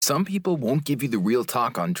Some people won't give you the real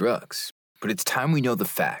talk on drugs, but it's time we know the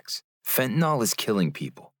facts. Fentanyl is killing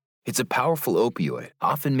people. It's a powerful opioid,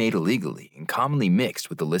 often made illegally and commonly mixed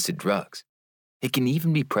with illicit drugs. It can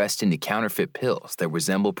even be pressed into counterfeit pills that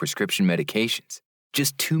resemble prescription medications.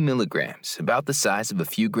 Just 2 milligrams, about the size of a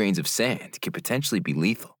few grains of sand, could potentially be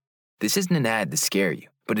lethal. This isn't an ad to scare you,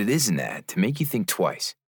 but it is an ad to make you think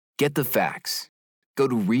twice. Get the facts. Go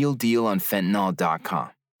to realdealonfentanyl.com.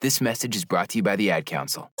 This message is brought to you by the Ad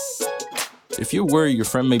Council. If you're worried your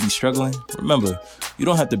friend may be struggling, remember, you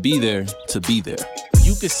don't have to be there to be there.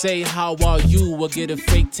 You can say, how are you, or get a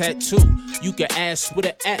fake tattoo. You can ask with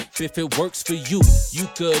an app if it works for you. You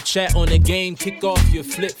could chat on the game, kick off your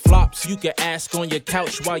flip-flops. You can ask on your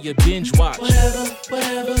couch while you binge watch.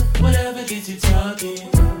 Whatever gets you talking.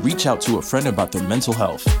 Reach out to a friend about their mental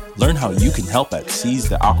health. Learn how you can help at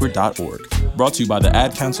seizetheawkward.org. Brought to you by the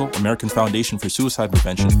Ad Council, American Foundation for Suicide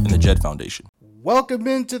Prevention, and the Jed Foundation. Welcome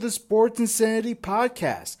into the Sports Insanity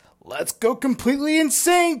Podcast. Let's go completely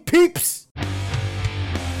insane, peeps!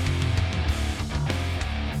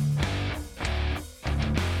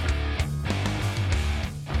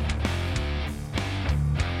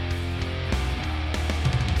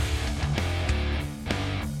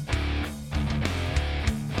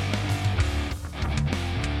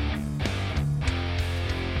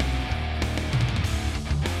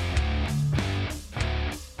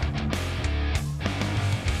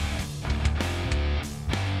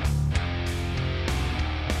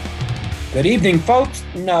 Good evening, folks.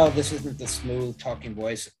 No, this isn't the smooth talking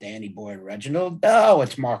voice of Danny Boy Reginald. No,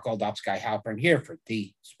 it's Mark Goldupsky Halpern here for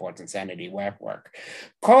the Sports Insanity Network.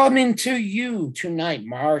 Coming to you tonight,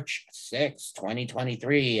 March 6,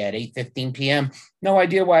 2023 at 8:15 p.m. No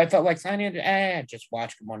idea why I felt like signing it. Just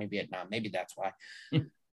watch Good Morning Vietnam. Maybe that's why.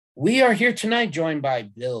 We are here tonight joined by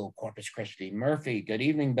Bill Corpus Christi Murphy. Good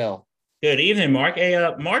evening, Bill. Good evening, Mark.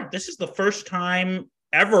 Hey, Mark, this is the first time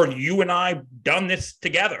ever you and I done this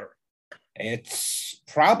together. It's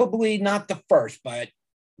probably not the first, but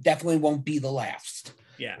definitely won't be the last.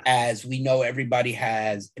 Yeah. As we know, everybody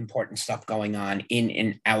has important stuff going on in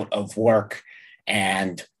and out of work,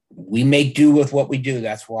 and we make do with what we do.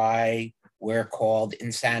 That's why we're called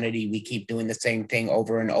Insanity. We keep doing the same thing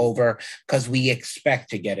over and over because we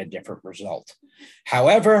expect to get a different result.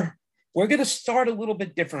 However, we're going to start a little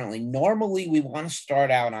bit differently. Normally, we want to start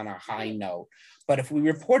out on a high note, but if we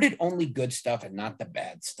reported only good stuff and not the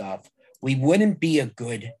bad stuff, we wouldn't be a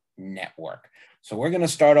good network. So we're going to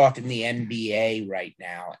start off in the NBA right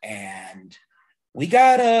now. And we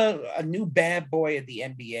got a new bad boy at the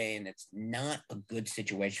NBA, and it's not a good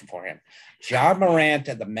situation for him. Ja Morant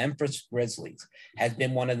of the Memphis Grizzlies has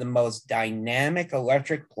been one of the most dynamic,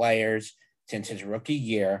 electric players since his rookie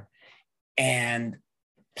year, and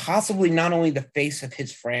possibly not only the face of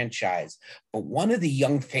his franchise, but one of the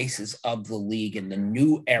young faces of the league in the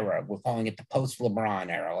new era. We're calling it the post-LeBron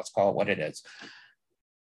era. Let's call it what it is.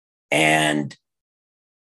 And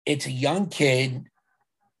it's a young kid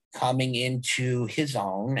coming into his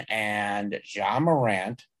own, and Ja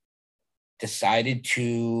Morant decided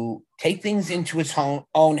to take things into his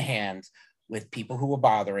own hands with people who were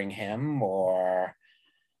bothering him or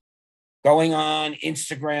going on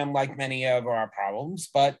Instagram like many of our problems.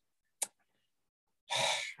 But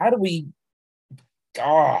how do we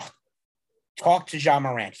talk to Ja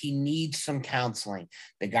Morant? He needs some counseling.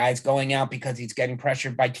 The guy's going out because he's getting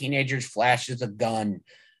pressured by teenagers, flashes a gun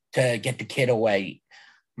to get the kid away.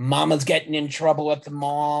 Mama's getting in trouble at the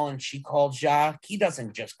mall, and she calls Ja. He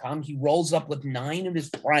doesn't just come. He rolls up with 9 of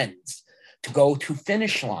his friends to go to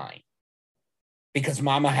finish line because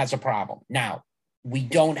mama has a problem. Now, we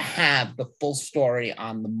don't have the full story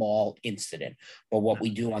on the mall incident, but what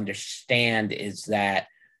we do understand is that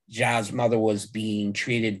Ja's mother was being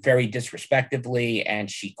treated very disrespectfully, and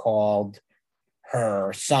she called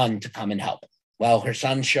her son to come and help. Well, her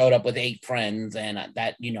son showed up with 8 friends, and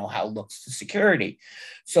that, you know, how it looks to security.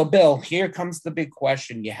 So, Bill, here comes the big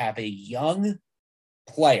question. You have a young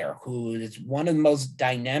player who is one of the most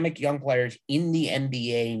dynamic young players in the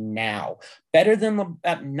NBA now. Better than,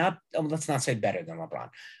 let's not say better than LeBron.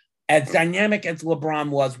 As dynamic as LeBron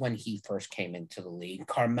was when he first came into the league,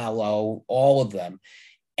 Carmelo, all of them.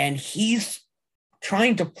 And he's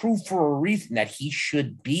trying to prove for a reason that he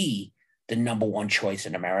should be the number one choice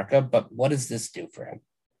in America. But what does this do for him?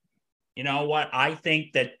 You know what? I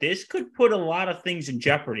think that this could put a lot of things in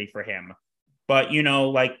jeopardy for him. But, you know,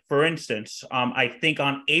 like, for instance, I think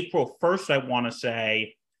on April 1st, I want to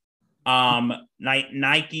say,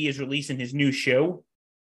 Nike is releasing his new shoe.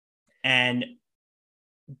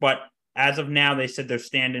 But as of now, they said they're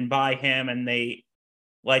standing by him, and they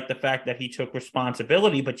like the fact that he took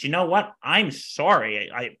responsibility. But you know what? I'm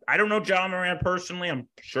sorry. I don't know Ja Morant personally. I'm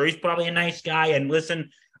sure he's probably a nice guy. And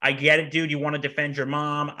listen, I get it, dude. You want to defend your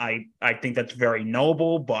mom. I think that's very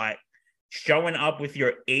noble, but showing up with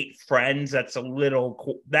your 8 friends,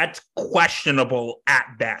 that's questionable at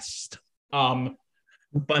best.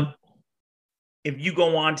 But if you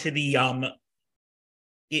go on to the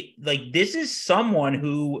this is someone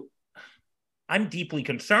who I'm deeply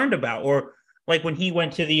concerned about. Or like when he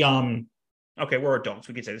went to the okay, we're adults,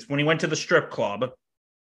 we can say this. When he went to the strip club,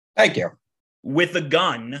 thank you, with a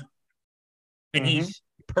gun, and he's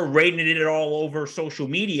parading it all over social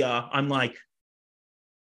media. I'm like,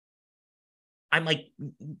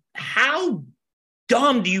 how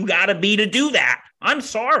dumb do you got to be to do that? I'm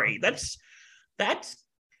sorry. That's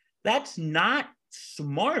not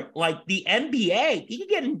smart. Like the NBA, he could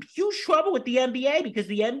get in huge trouble with the NBA because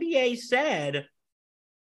the NBA said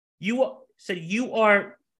you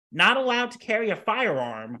are not allowed to carry a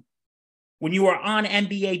firearm when you are on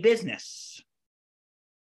NBA business.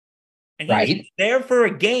 And he was there for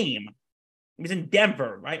a game. He was in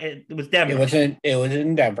Denver, right? It was Denver. It was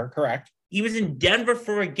in Denver, correct. He was in Denver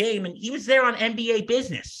for a game, and he was there on NBA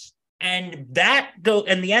business. And the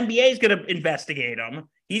NBA is going to investigate him.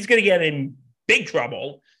 He's going to get in big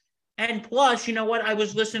trouble. And plus, you know what? I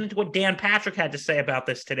was listening to what Dan Patrick had to say about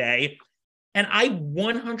this today, and I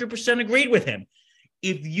 100% agreed with him.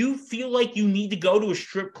 If you feel like you need to go to a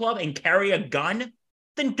strip club and carry a gun,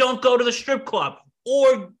 then don't go to the strip club,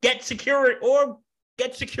 or get security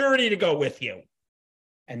to go with you.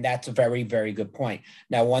 And that's a very, very good point.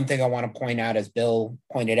 Now, one thing I want to point out, as Bill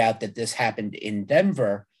pointed out, that this happened in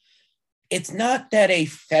Denver. It's not that a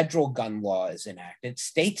federal gun law is enacted.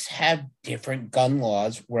 States have different gun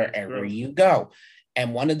laws wherever you go.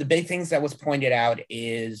 And one of the big things that was pointed out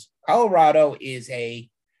is Colorado is a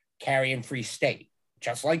carry-and-free state,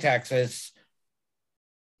 just like Texas.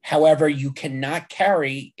 However, you cannot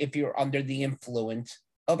carry if you're under the influence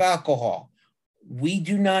of alcohol. We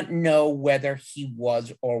do not know whether he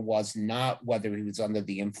was or was not, whether he was under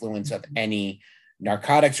the influence of any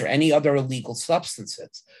narcotics or any other illegal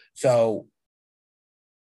substances. So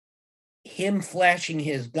him flashing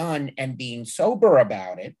his gun and being sober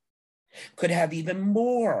about it could have even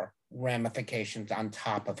more ramifications on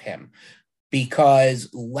top of him. Because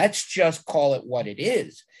let's just call it what it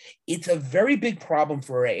is. It's a very big problem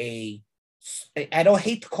for I don't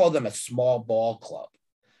hate to call them a small ball club,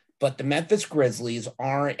 but the Memphis Grizzlies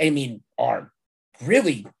are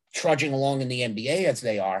really trudging along in the NBA as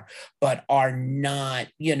they are, but are not,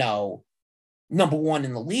 number one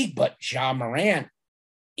in the league. But Ja Morant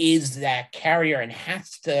is that carrier and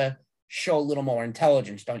has to show a little more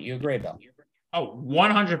intelligence. Don't you agree, Bill? Oh,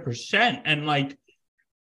 100%.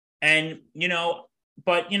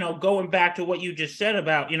 But going back to what you just said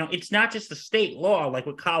about, it's not just the state law, like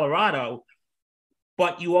with Colorado,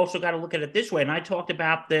 but you also got to look at it this way. And I talked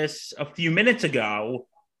about this a few minutes ago.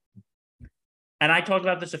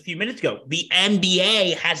 The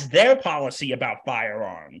NBA has their policy about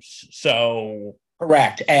firearms. So.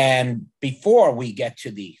 Correct. And before we get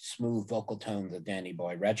to the smooth vocal tones of Danny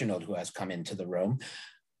Boy Reginald, who has come into the room,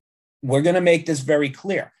 we're going to make this very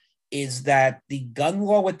clear, is that the gun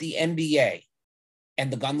law with the NBA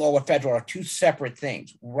and the gun law with federal are two separate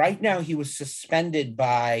things. Right now, he was suspended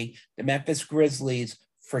by the Memphis Grizzlies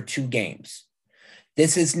for 2 games.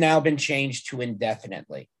 This has now been changed to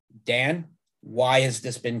indefinitely. Dan, why has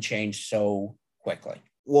this been changed so quickly?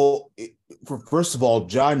 Well, first of all,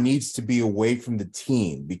 John needs to be away from the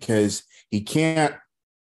team because he can't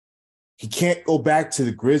go back to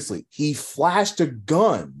the Grizzlies. He flashed a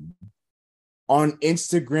gun on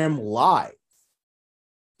Instagram Live.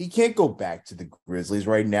 He can't go back to the Grizzlies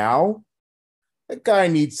right now. That guy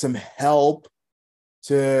needs some help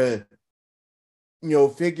to,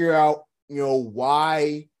 figure out,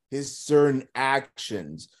 why his certain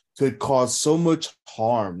actions could cause so much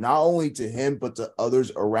harm, not only to him, but to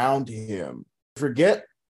others around him. Forget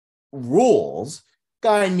rules.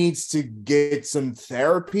 Guy needs to get some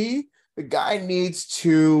therapy. The guy needs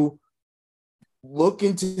to look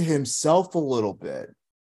into himself a little bit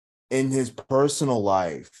in his personal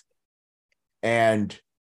life. And,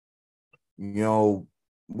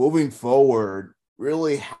 moving forward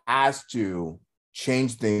really has to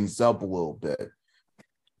change things up a little bit.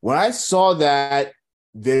 When I saw that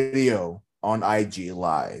video on IG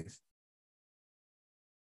Live,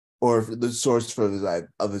 or the source for his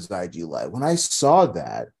IG Live, when I saw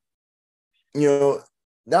that,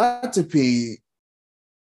 not to be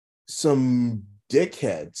some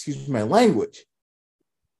dickhead, excuse my language,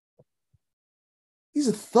 he's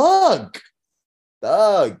a thug.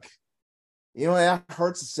 that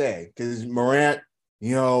hurts to say because Morant,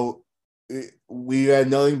 we had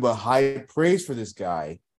nothing but high praise for this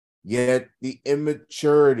guy, yet the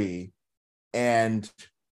immaturity and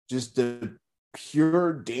just the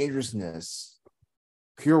pure dangerousness,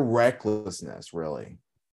 pure recklessness, really,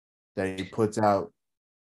 that he puts out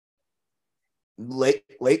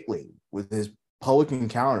lately with his public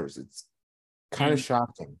encounters. It's kind of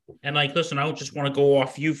shocking. And listen, I don't just want to go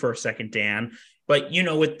off you for a second, Dan, but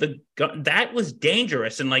with the gun, that was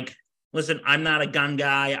dangerous. And listen, I'm not a gun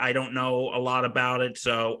guy. I don't know a lot about it,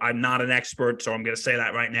 so I'm not an expert. So I'm going to say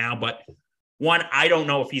that right now. But one, I don't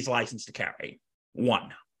know if he's licensed to carry.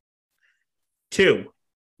 One. Two.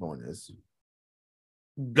 One is.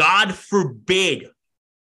 God forbid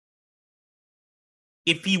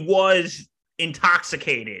if he was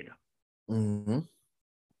intoxicated. Mm-hmm.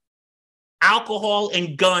 Alcohol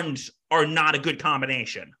and guns are not a good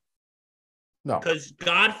combination. No. Because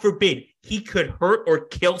God forbid he could hurt or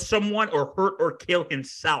kill someone or hurt or kill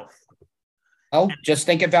himself. Oh, just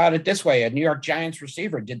think about it this way. A New York Giants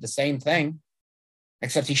receiver did the same thing,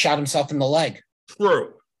 except he shot himself in the leg.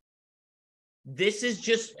 True. This is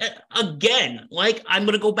just, again, I'm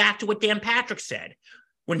going to go back to what Dan Patrick said.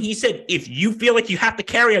 When he said, if you feel like you have to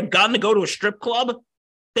carry a gun to go to a strip club,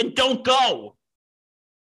 then don't go.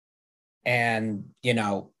 And,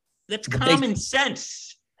 that's common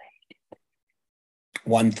sense.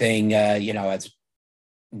 One thing, as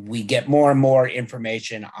we get more and more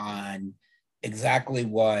information on exactly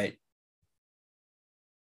what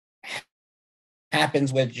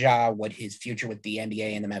happens with Ja, what his future with the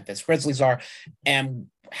NBA and the Memphis Grizzlies are, and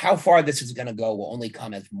how far this is going to go will only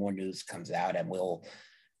come as more news comes out, and we'll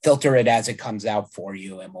filter it as it comes out for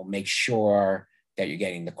you, and we'll make sure that you're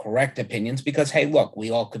getting the correct opinions because, hey, look, we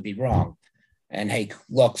all could be wrong. And hey,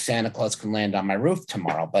 look, Santa Claus can land on my roof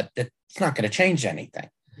tomorrow, but it's not going to change anything.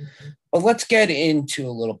 But let's get into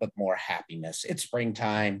a little bit more happiness. It's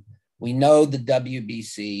springtime. We know the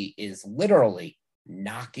WBC is literally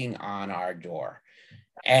knocking on our door.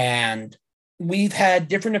 And we've had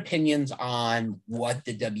different opinions on what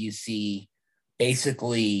the WC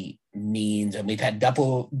basically means. And we've had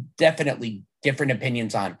definitely different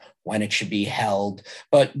opinions on when it should be held.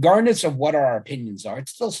 But regardless of what our opinions are,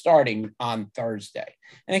 it's still starting on Thursday.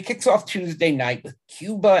 And it kicks off Tuesday night with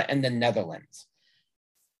Cuba and the Netherlands.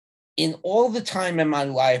 In all the time in my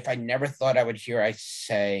life, I never thought I would hear I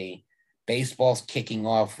say baseball's kicking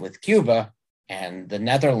off with Cuba and the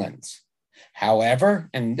Netherlands. However,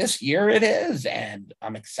 and this year it is, and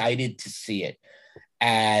I'm excited to see it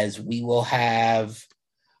as we will have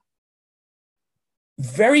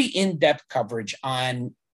very in-depth coverage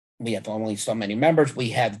on, we have only so many members, we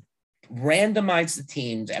have randomized the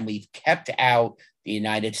teams and we've kept out the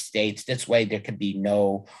United States. This way there could be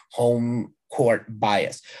no home court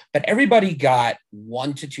bias. But everybody got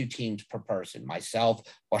 1 to 2 teams per person. Myself,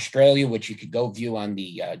 Australia, which you could go view on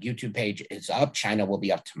the YouTube page, is up. China will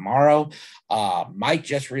be up tomorrow. Mike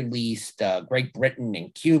just released Great Britain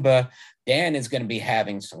and Cuba. Dan is going to be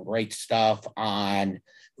having some great stuff on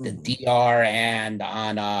the DR and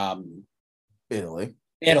on Italy.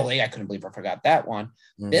 I couldn't believe I forgot that one.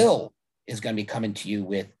 Bill is going to be coming to you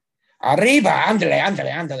with Arriba,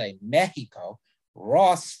 andale, Mexico.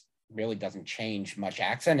 Ross really doesn't change much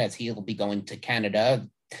accent as he'll be going to Canada.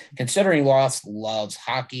 Considering Ross loves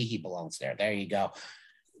hockey, he belongs there. There you go.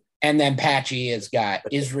 And then Patchy has got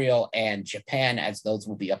Israel and Japan, as those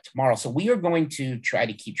will be up tomorrow. So we are going to try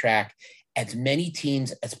to keep track as many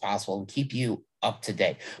teams as possible and keep you up to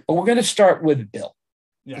date. But we're going to start with Bill.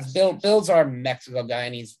 Yes. Bill's our Mexico guy,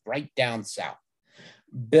 and he's right down south.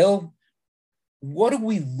 Bill, what are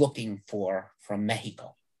we looking for from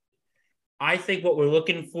Mexico? I think what we're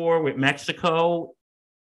looking for with Mexico,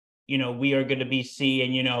 we are going to be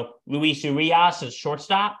seeing, Luis Urias as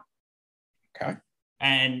shortstop. Okay.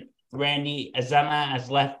 And Randy Azema as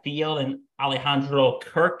left field and Alejandro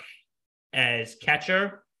Kirk as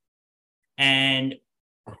catcher. And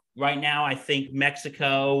right now, I think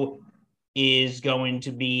Mexico is going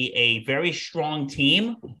to be a very strong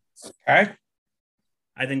team. Okay.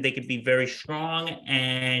 I think they could be very strong.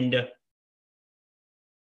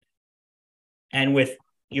 And with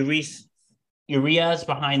Urias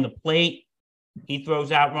behind the plate, he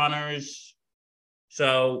throws out runners.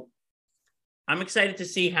 So I'm excited to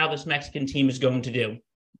see how this Mexican team is going to do.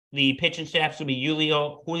 The pitching staffs will be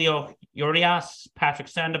Julio Urias, Patrick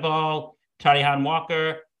Sandoval, Tarihan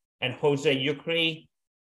Walker, and Jose Yucri.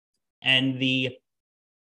 And the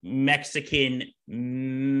Mexican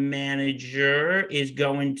manager is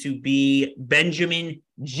going to be Benjamin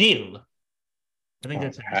Gil. I think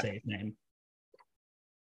that's how you say his name.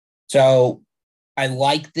 So I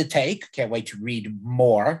like the take. Can't wait to read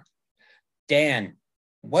more. Dan,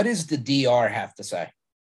 what does the DR have to say?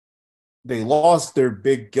 They lost their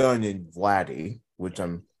big gun in Vladdy, which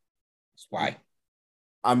Why?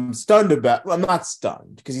 I'm stunned about. Well, I'm not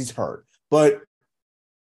stunned because he's hurt, but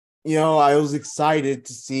I was excited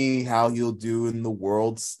to see how he'll do in the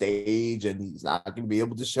world stage, and he's not going to be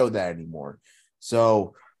able to show that anymore.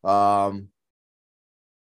 So,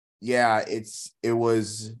 yeah, it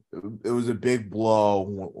was a big blow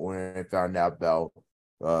when I found out about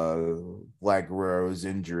Vlad Guerrero's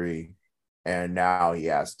injury, and now he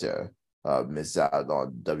has to miss out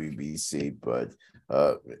on WBC. But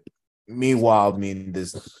meanwhile, I mean,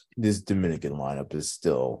 this Dominican lineup is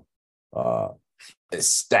still as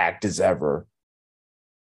stacked as ever.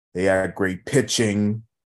 They had great pitching.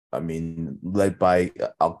 I mean, led by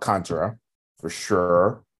Alcantara for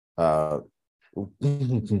sure. The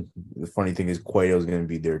funny thing is, Cueto's going to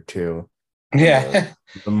be there too. Yeah,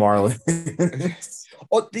 the Marlins.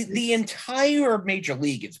 Well, the entire major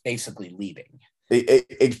league is basically leaving.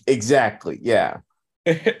 Exactly. Yeah.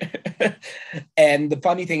 And the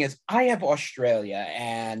funny thing is, I have Australia,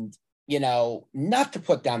 and not to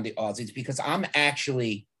put down the Aussies, because I'm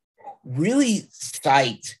actually really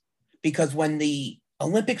psyched, because when the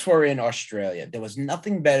Olympics were in Australia, there was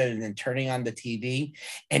nothing better than turning on the TV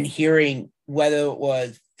and hearing whether it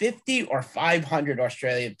was 50 or 500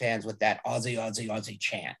 Australian fans with that Aussie, Aussie, Aussie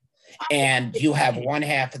chant. And you have one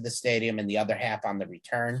half of the stadium and the other half on the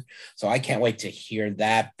return. So I can't wait to hear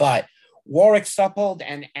that. But Warwick Suppold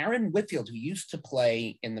and Aaron Whitfield, who used to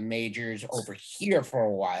play in the majors over here for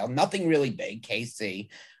a while, nothing really big, KC,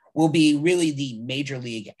 will be really the major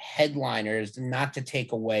league headliners, not to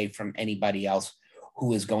take away from anybody else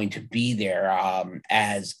who is going to be there,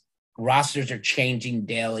 as rosters are changing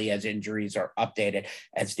daily, as injuries are updated.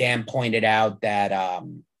 As Dan pointed out, that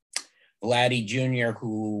Vladdy Jr.,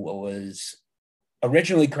 who was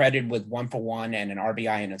originally credited with 1-for-1 and an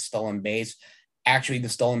RBI and a stolen base, actually the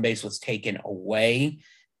stolen base was taken away,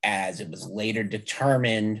 as it was later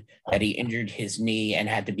determined that he injured his knee and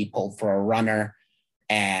had to be pulled for a runner.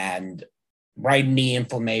 And right knee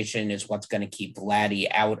inflammation is what's going to keep Vladdy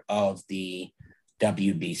out of the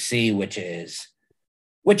WBC, which is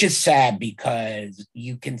sad, because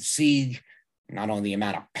you can see not only the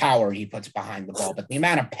amount of power he puts behind the ball, but the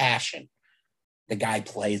amount of passion the guy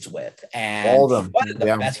plays with. And all of them. One of the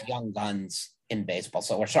best young guns in baseball.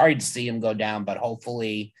 So we're sorry to see him go down, but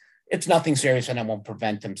hopefully it's nothing serious and it won't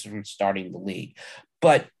prevent him from starting the league.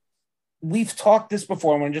 But we've talked this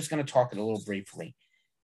before, and we're just going to talk it a little briefly.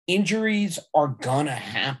 Injuries are going to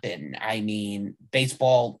happen. I mean,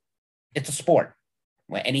 baseball, it's a sport.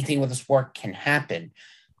 Anything with a sport can happen.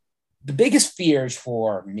 The biggest fears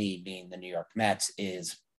for me, being the New York Mets,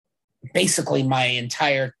 is basically my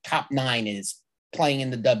entire top 9 is playing in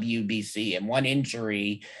the WBC, and one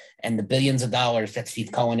injury and the billions of dollars that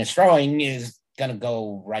Steve Cohen is throwing is going to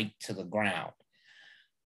go right to the ground.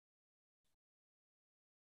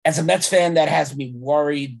 As a Mets fan, that has me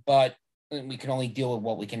worried, but we can only deal with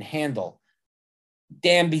what we can handle.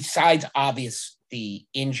 Dan, besides obvious the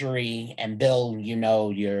injury, and Bill,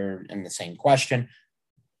 you're in the same question,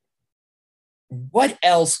 what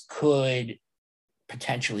else could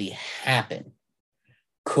potentially happen?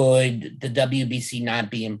 Could the WBC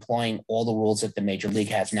not be employing all the rules that the Major League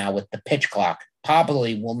has now with the pitch clock?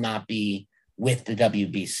 Probably will not be with the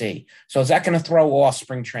WBC. So is that going to throw off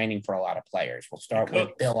spring training for a lot of players? We'll start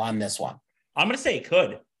with Bill on this one. I'm going to say it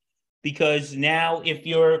could, because now if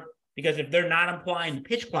they're not applying the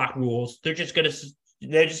pitch clock rules, they're just going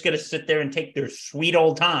to sit there and take their sweet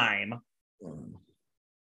old time.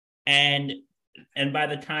 And by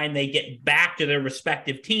the time they get back to their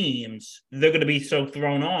respective teams, they're going to be so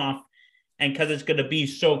thrown off. And because it's going to be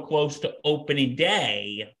so close to opening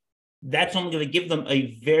day, that's only going to give them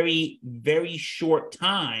a very, very short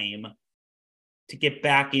time to get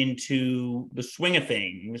back into the swing of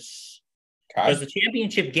things. Because the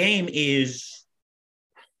championship game is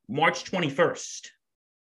March 21st.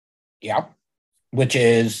 Yeah, which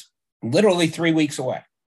is literally 3 weeks away.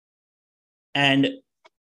 And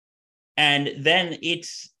then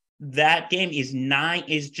that game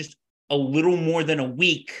is just a little more than a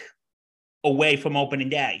week away from opening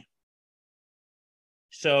day.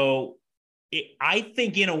 So I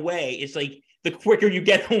think in a way, it's like the quicker you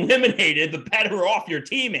get eliminated, the better off your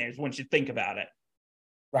team is once you think about it.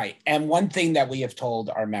 Right. And one thing that we have told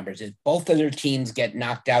our members is both of their teams get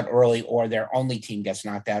knocked out early, or their only team gets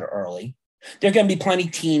knocked out early, there are going to be plenty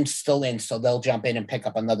of teams still in, so they'll jump in and pick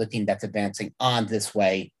up another team that's advancing on. This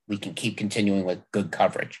way we can keep continuing with good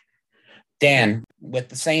coverage. Dan, with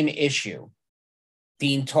the same issue,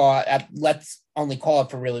 Dean taught, let's only call it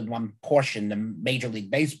for really one portion. The Major League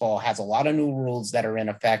Baseball has a lot of new rules that are in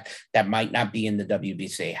effect that might not be in the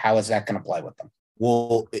WBC. How is that going to play with them?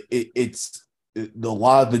 Well, it's a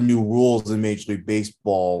lot of the new rules in Major League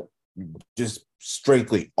Baseball just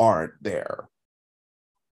straightly aren't there.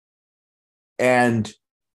 And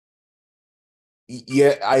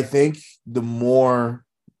yeah, I think the more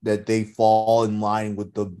that they fall in line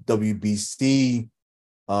with the WBC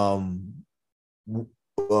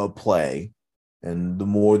play, and the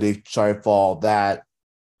more they try to follow that,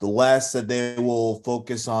 the less that they will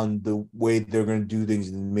focus on the way they're going to do things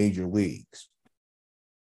in the major leagues,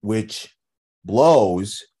 which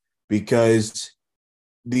blows because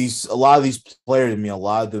a lot of these players, a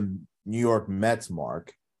lot of the New York Mets,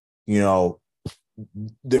 Mark,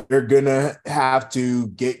 they're going to have to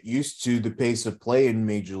get used to the pace of play in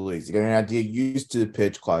major leagues. They're going to have to get used to the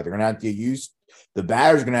pitch clock. They're going to have to get used. The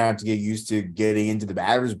batter's going to have to get used to getting into the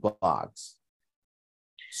batter's box.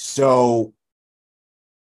 So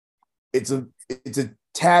it's a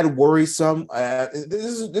tad worrisome.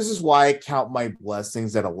 This is why I count my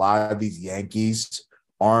blessings that a lot of these Yankees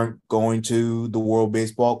aren't going to the World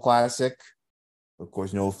Baseball Classic. Of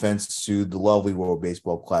course, no offense to the lovely World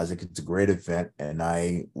Baseball Classic. It's a great event, and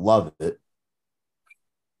I love it.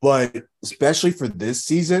 But especially for this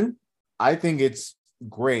season, I think it's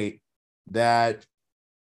great that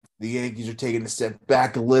the Yankees are taking a step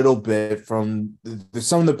back a little bit from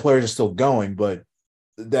some of the players are still going, but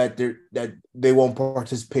that they won't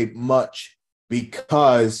participate much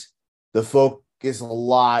because the focus a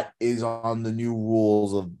lot is on the new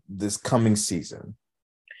rules of this coming season.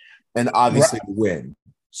 And obviously win.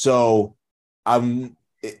 So I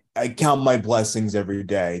count my blessings every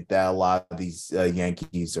day that a lot of these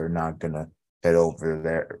Yankees are not going to head over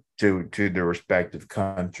there to their respective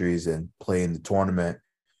countries and play in the tournament.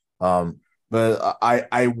 But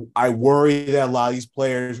I worry that a lot of these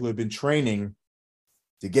players who have been training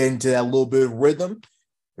to get into that little bit of rhythm,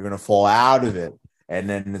 they're going to fall out of it. And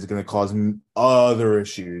then it's going to cause other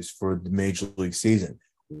issues for the Major League season,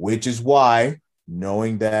 which is why,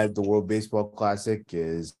 knowing that the World Baseball Classic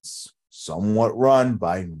is somewhat run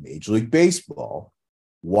by Major League Baseball,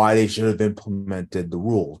 why they should have implemented the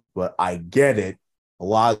rules. But I get it. A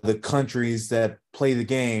lot of the countries that play the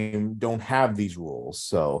game don't have these rules.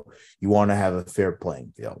 So you want to have a fair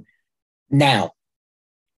playing field. Now,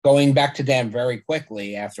 going back to Dan very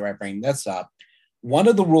quickly after I bring this up, one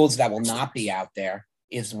of the rules that will not be out there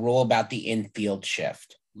is the rule about the infield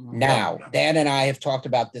shift. Now, Dan and I have talked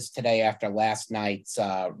about this today after last night's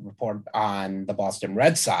report on the Boston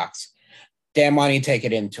Red Sox. Dan, why don't you take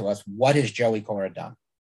it into us? What has Joey Cora done?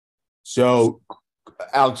 So,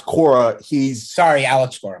 Alex Cora,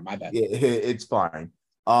 Alex Cora, my bad. It's fine.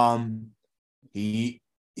 The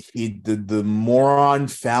moron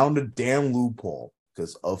found a damn loophole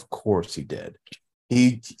because, of course, he did.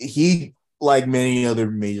 He like many other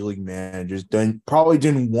major league managers, probably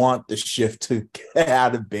didn't want the shift to get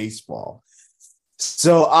out of baseball.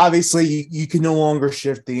 So obviously you can no longer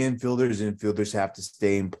shift the infielders. Infielders have to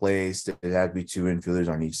stay in place. There have to be two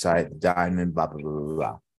infielders on each side of the diamond, blah, blah, blah, blah,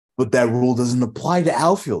 blah. But that rule doesn't apply to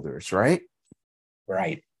outfielders, right?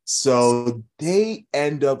 Right. So they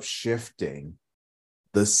end up shifting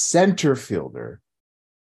the center fielder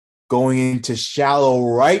going into shallow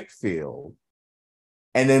right field,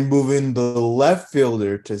 and then moving the left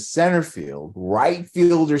fielder to center field. Right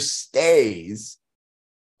fielder stays,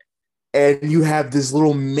 and you have this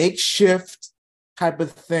little makeshift type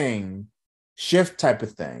of thing,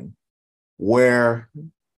 where,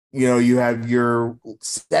 you have your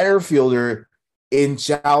center fielder in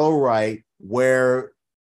shallow right, where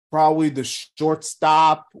probably the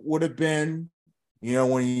shortstop would have been,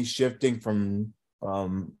 when he's shifting from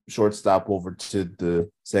shortstop over to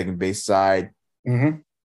the second base side. Mm-hmm.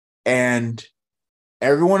 And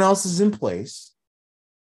everyone else is in place,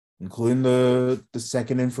 including the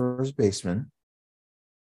second and first baseman.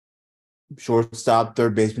 Shortstop,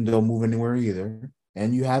 third baseman don't move anywhere either.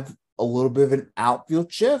 And you have a little bit of an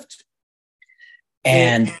outfield shift.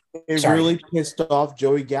 And it really pissed off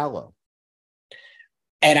Joey Gallo.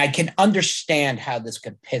 And I can understand how this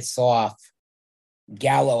could piss off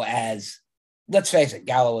Gallo as, let's face it,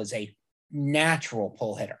 Gallo is a natural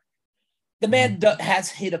pull hitter. The man has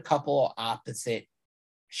hit a couple opposite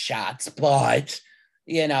shots, but,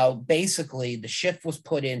 basically the shift was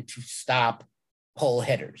put in to stop pull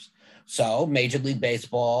hitters. So Major League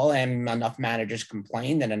Baseball and enough managers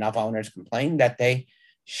complained and enough owners complained that they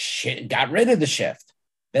got rid of the shift.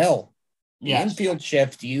 Bill, the infield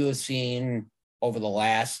shift you have seen over the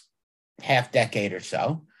last half decade or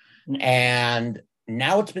so, and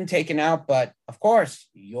now it's been taken out, but of course,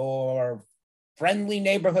 your friendly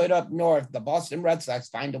neighborhood up north, the Boston Red Sox,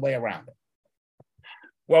 find a way around it.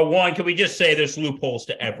 Well, one, can we just say there's loopholes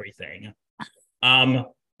to everything?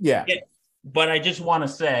 Yeah. But I just want to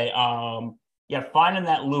say, finding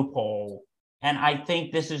that loophole, and I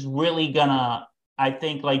think this is really gonna. I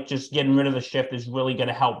think like just getting rid of the shift is really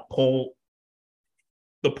gonna help pull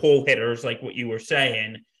the pull hitters, like what you were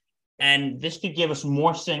saying, and this could give us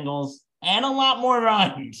more singles and a lot more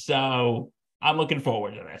runs. So I'm looking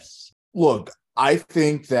forward to this. Look, I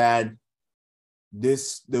think that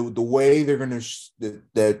the way they're gonna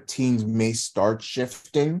the teams may start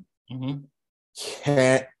shifting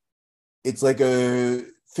it's like a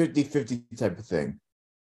 50-50 type of thing,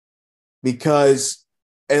 because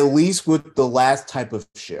at least with the last type of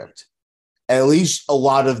shift, at least a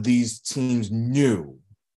lot of these teams knew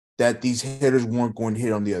that these hitters weren't going to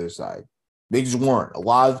hit on the other side. They just weren't. A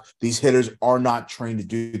lot of these hitters are not trained to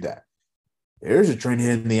do that. Hitters are trained to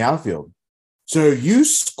hit in the outfield. So if you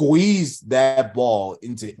squeeze that ball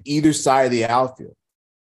into either side of the outfield,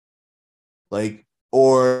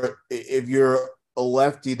 or if you're a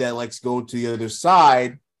lefty that likes to go to the other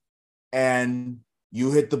side and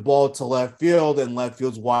you hit the ball to left field and left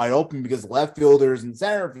field's wide open because left fielders in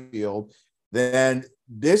center field, then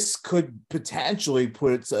this could potentially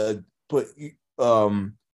put some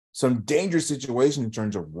dangerous situation in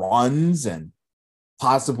terms of runs and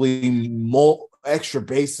possibly extra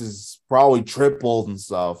bases, probably triples and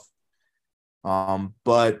stuff.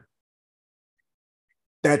 But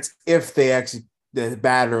that's if the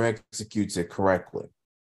batter executes it correctly.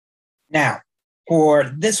 Now,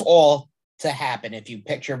 for this all to happen, if you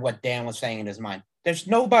picture what Dan was saying in his mind, there's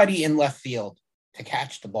nobody in left field to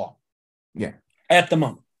catch the ball. Yeah. At the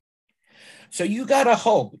moment. So you got to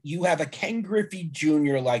hope you have a Ken Griffey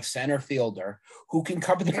Jr. like center fielder who can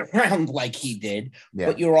cover the ground like he did,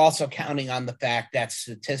 but you're also counting on the fact that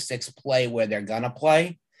statistics play where they're going to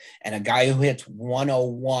play. And a guy who hits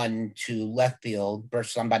 101 to left field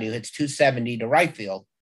versus somebody who hits 270 to right field,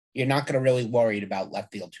 you're not going to really worry about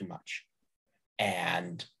left field too much.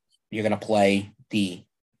 And you're going to play the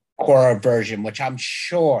Cora version, which I'm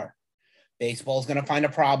sure baseball is going to find a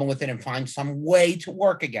problem with it and find some way to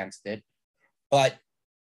work against it. But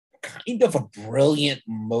kind of a brilliant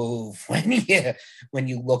move when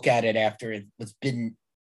you look at it after it was been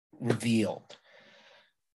revealed.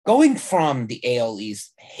 Going from the AL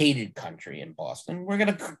East hated country in Boston, we're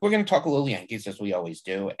gonna talk a little Yankees as we always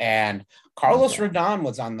do. And Carlos Rodon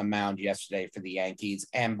was on the mound yesterday for the Yankees,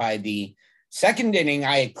 and by the second inning,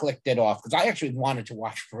 I had clicked it off because I actually wanted to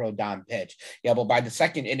watch Rodon pitch. Yeah, but by the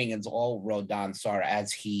second inning, it's all Rodon saw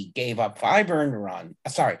as he gave up 6 earned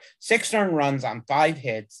runs on 5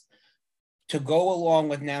 hits to go along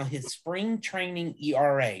with now his spring training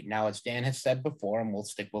ERA. Now, as Dan has said before, and we'll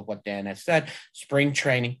stick with what Dan has said, spring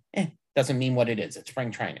training doesn't mean what it is. It's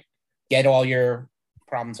spring training. Get all your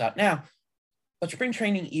problems out now. But spring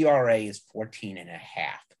training ERA is 14.5.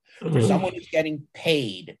 For someone who's getting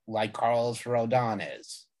paid like Carlos Rodon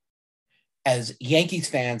is, as Yankees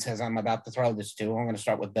fans, as I'm about to throw this to, I'm going to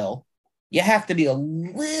start with Bill, you have to be a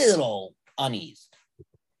little uneasy.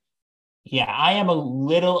 Yeah, I am a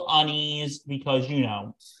little uneased because,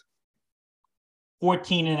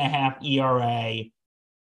 14.5 ERA,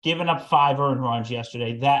 giving up 5 earned runs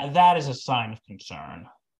yesterday, that is a sign of concern.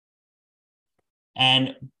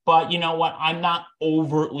 But you know what? I'm not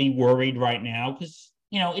overtly worried right now because,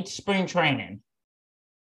 it's spring training.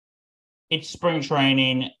 It's spring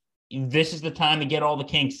training. This is the time to get all the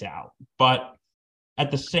kinks out. But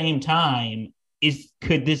at the same time,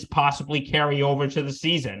 could this possibly carry over to the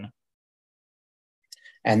season?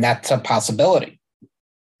 And that's a possibility.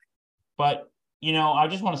 But, I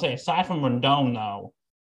just want to say, aside from Rendon, though,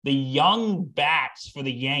 the young bats for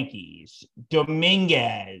the Yankees,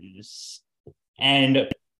 Dominguez and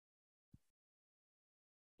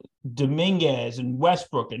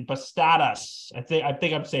Westbrook and Bastadas, I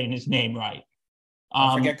think I'm saying his name right.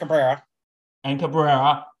 Don't forget Cabrera. And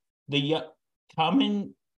Cabrera,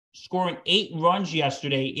 coming scoring 8 runs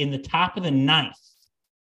yesterday in the top of the 9th,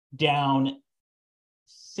 down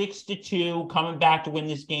 6-2, coming back to win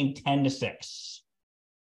this game 10-6.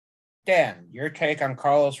 Dan, your take on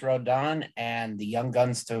Carlos Rodon and the young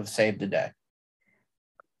guns to have saved the day.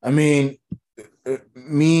 I mean,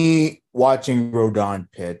 me watching Rodon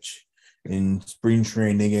pitch in spring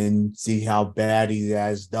training and see how bad he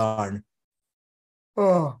has done.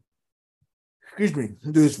 Do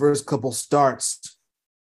his first couple starts.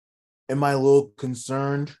 Am I a little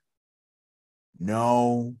concerned?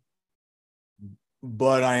 No.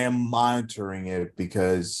 But I am monitoring it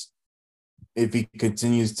because if he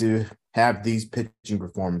continues to have these pitching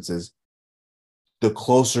performances, the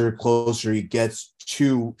closer he gets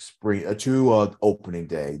to opening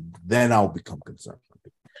day, then I'll become concerned.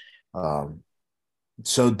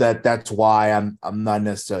 So that's why I'm not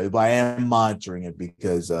necessarily, but I am monitoring it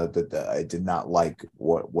because I did not like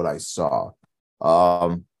what I saw.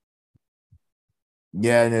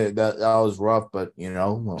 Yeah, and that was rough, but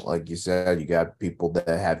like you said, you got people that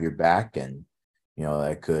have your back, and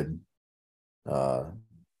that could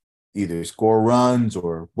either score runs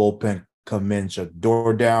or bullpen come in, shut the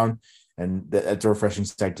door down, and that's a refreshing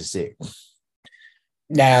sight to see.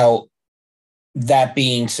 Now, that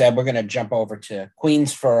being said, we're going to jump over to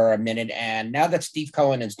Queens for a minute. And now that Steve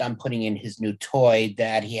Cohen is done putting in his new toy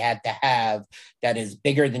that he had to have, that is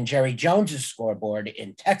bigger than Jerry Jones's scoreboard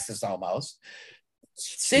in Texas almost,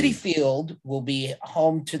 Citi Field will be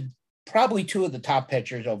home to probably two of the top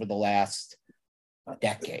pitchers over the last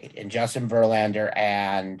decade, in Justin Verlander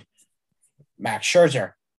and Max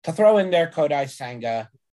Scherzer. To throw in there Kodai Senga,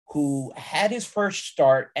 who had his first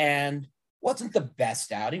start and wasn't the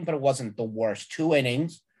best outing, but it wasn't the worst. 2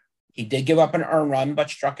 innings. He did give up an earned run, but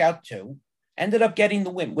struck out 2. Ended up getting the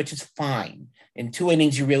win, which is fine. In 2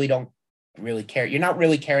 innings, you really don't really care. You're not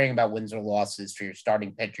really caring about wins or losses for your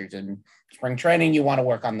starting pitchers in spring training. You want to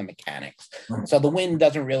work on the mechanics. So the win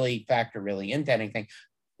doesn't really factor really into anything.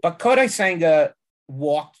 But Kodai Senga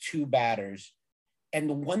walked 2 batters. And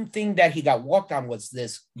the one thing that he got walked on was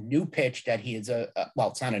this new pitch that he is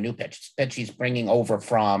it's not a new pitch. It's a pitch he's bringing over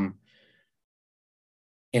from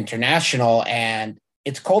international, and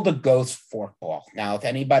it's called a ghost forkball. Now, if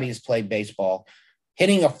anybody has played baseball,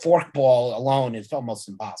 hitting a forkball alone is almost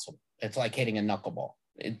impossible. It's like hitting a knuckleball.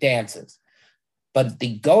 It dances. But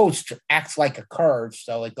the ghost acts like a curve,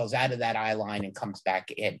 so it goes out of that eye line and comes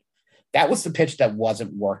back in. That was the pitch that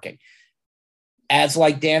wasn't working. As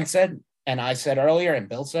like Dan said, and I said earlier, and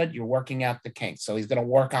Bill said, you're working out the kinks. So he's going to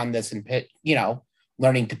work on this and pitch,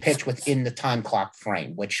 learning to pitch within the time clock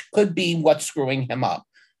frame, which could be what's screwing him up.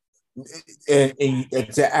 And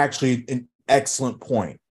it's actually an excellent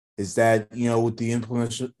point, is that, with the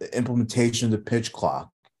implementation of the pitch clock,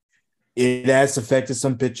 it has affected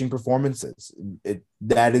some pitching performances.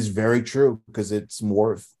 That is very true, because it's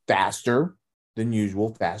more faster than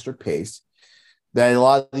usual, faster pace, that a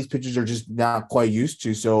lot of these pitchers are just not quite used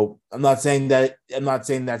to. So I'm not saying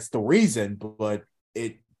that's the reason, but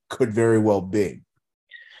it could very well be.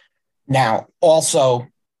 Now, also,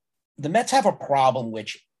 the Mets have a problem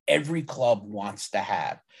which every club wants to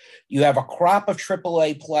have. You have a crop of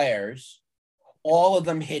AAA players, all of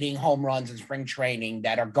them hitting home runs in spring training,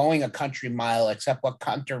 that are going a country mile, except what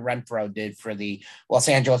Hunter Renfroe did for the Los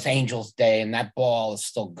Angeles Angels Day, and that ball is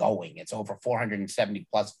still going. It's over 470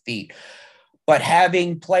 plus feet. But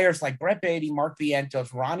having players like Brett Beatty, Mark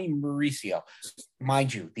Vientos, Ronnie Mauricio,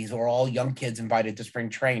 mind you, these are all young kids invited to spring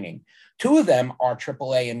training. 2 of them are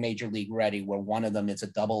AAA and Major League ready, where one of them is a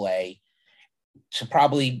AA, to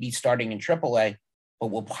probably be starting in AAA,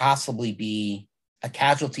 but will possibly be a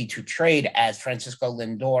casualty to trade as Francisco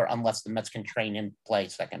Lindor, unless the Mets can train him to play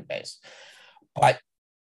second base. But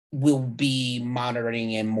we'll be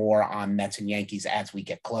monitoring him more on Mets and Yankees as we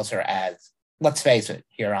get closer, as, let's face it,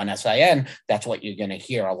 here on SIN, that's what you're going to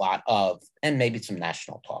hear a lot of, and maybe some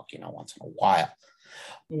national talk, once in a while.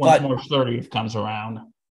 Once March 30th comes around.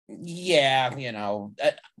 Yeah,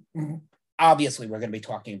 obviously we're going to be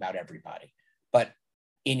talking about everybody. But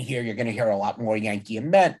in here, you're going to hear a lot more Yankee and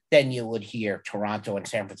Met than you would hear Toronto and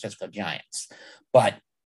San Francisco Giants. But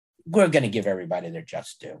we're going to give everybody their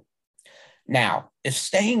just due. Now, if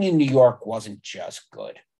staying in New York wasn't just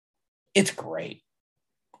good, it's great.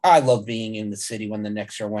 I love being in the city when the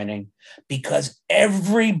Knicks are winning, because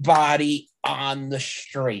everybody on the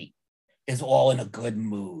street is all in a good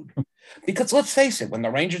mood. Because let's face it, when the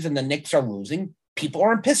Rangers and the Knicks are losing, people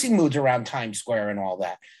are in pissing moods around Times Square and all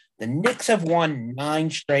that. The Knicks have won 9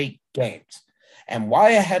 straight games. And why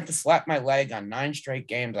I had to slap my leg on 9 straight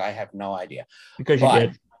games, I have no idea. Because you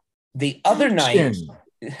did. The other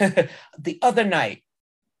night,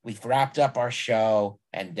 we've wrapped up our show,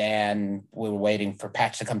 and then we were waiting for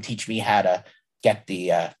Patch to come teach me how to get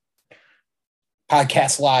the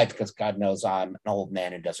podcast live, because God knows I'm an old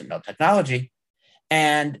man who doesn't know technology.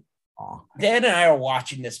 And Dan and I are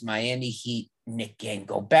watching this Miami Heat Knicks game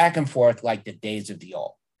go back and forth like the days of the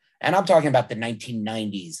old. And I'm talking about the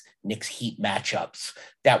 1990s Knicks Heat matchups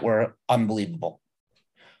that were unbelievable.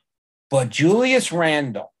 But Julius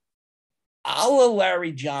Randle, a la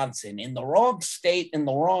Larry Johnson, in the wrong state, in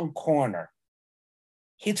the wrong corner,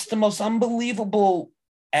 hits the most unbelievable,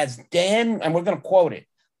 as Dan, and we're going to quote it,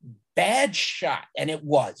 bad shot. And it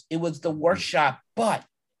was the worst shot, but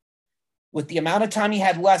with the amount of time he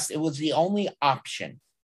had left, it was the only option.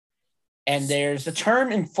 And there's a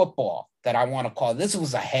term in football that I want to call, this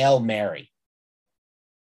was a Hail Mary.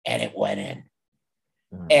 And it went in.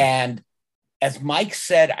 And as Mike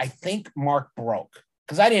said, I think Mark broke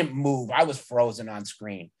because I didn't move. I was frozen on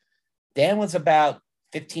screen. Dan was about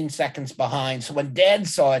 15 seconds behind. So when Dan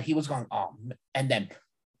saw it, he was going, oh, and then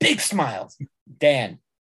big smiles. Dan,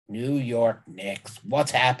 New York Knicks,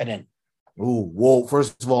 what's happening? Ooh, well,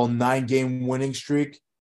 first of all, 9-game winning streak.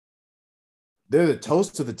 They're the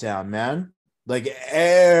toast of the town, man. Like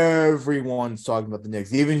everyone's talking about the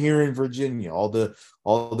Knicks, even here in Virginia. All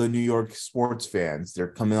the New York sports fans, they're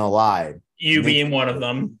coming alive. You being one of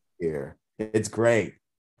them. Here, it's great.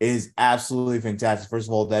 It is absolutely fantastic. First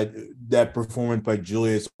of all, that performance by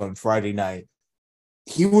Julius on Friday night,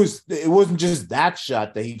 it wasn't just that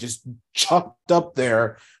shot that he just chucked up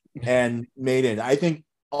there and made it. I think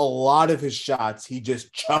a lot of his shots he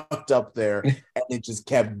just chucked up there and it just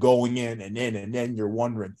kept going in, and then you're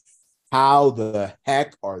wondering, how the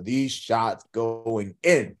heck are these shots going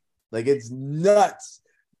in? Like, it's nuts.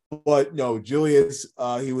 But no, Julius,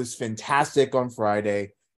 he was fantastic on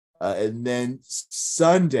Friday. And then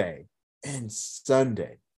Sunday. And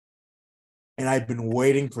I've been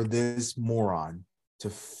waiting for this moron to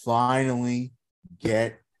finally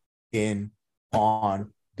get in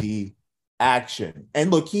on the action.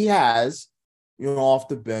 And look, he has, off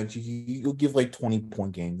the bench, you'll give like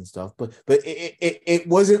 20-point games and stuff, but it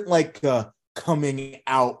wasn't like a coming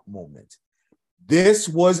out moment. This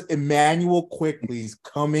was Immanuel Quickley's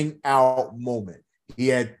coming out moment. He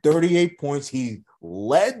had 38 points. He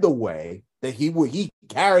led the way. That he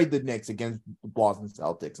carried the Knicks against the Boston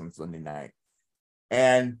Celtics on Sunday night,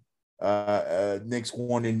 and Knicks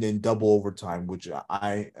won in double overtime, which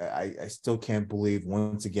I still can't believe.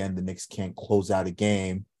 Once again, the Knicks can't close out a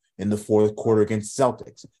game in the fourth quarter against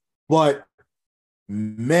Celtics. But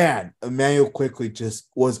man, Immanuel Quickley just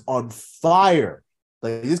was on fire.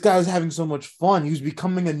 Like, this guy was having so much fun. He was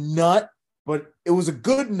becoming a nut, but it was a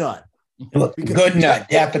good nut. Good nut,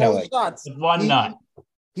 definitely. One nut.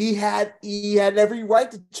 He had every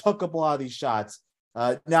right to chuck up a lot of these shots.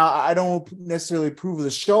 Now, I don't necessarily approve of the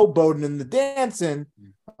showboating and the dancing,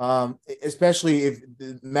 especially if,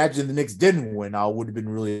 imagine the Knicks didn't win. I would have been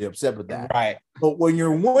really upset with that. Right. But when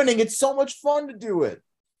you're winning, it's so much fun to do it.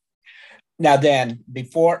 Now, Dan,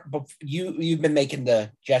 before you've been making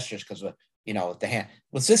the gestures because of, the hand.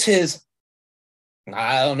 Was this his,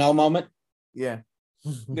 I don't know, moment? Yeah.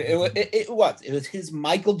 It was his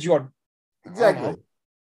Michael Jordan. Exactly.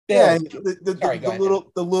 Yeah, the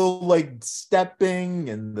little like stepping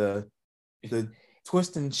and the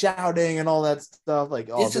twist and shouting and all that stuff. Like,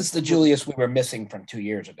 this is the Julius we were missing from 2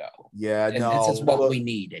 years ago. Yeah, and this is what we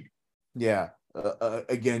needed. Yeah.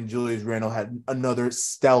 Again, Julius Randle had another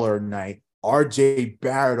stellar night. RJ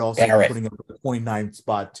Barrett also putting up a 29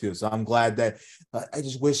 spot too. So I'm glad that I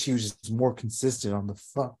just wish he was just more consistent on the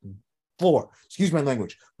fucking floor. Excuse my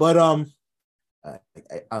language, but I'm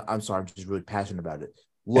sorry. I'm just really passionate about it.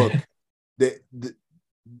 Look,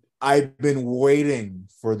 I've been waiting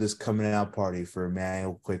for this coming out party for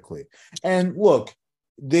Immanuel Quickley, and look,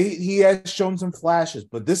 he has shown some flashes,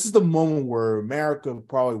 but this is the moment where America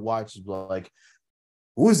probably watches like,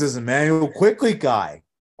 who is this Immanuel Quickley guy?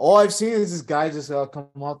 All I've seen is this guy just come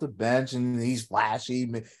off the bench and he's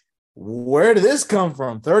flashy. Where did this come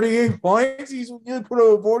from? 38 points? He's really put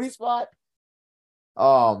up a 40 spot?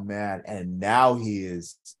 Oh, man. And now he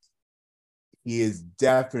is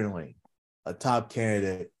definitely a top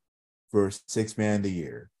candidate for Sixth Man of the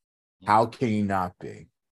Year. How can he not be?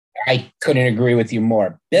 I couldn't agree with you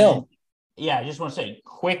more. Bill. Yeah, I just want to say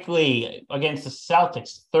quickly against the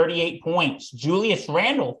Celtics, 38 points. Julius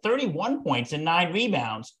Randle, 31 points and 9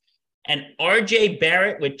 rebounds. And RJ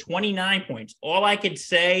Barrett with 29 points. All I could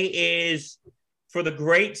say is, for the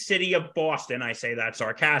great city of Boston, I say that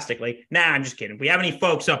sarcastically. Nah, I'm just kidding. If we have any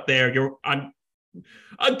folks up there,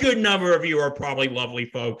 a good number of you are probably lovely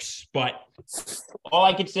folks. But all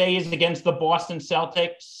I could say is, against the Boston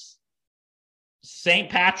Celtics, St.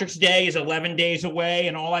 Patrick's Day is 11 days away,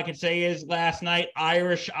 and all I could say is, last night,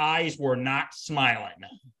 Irish eyes were not smiling.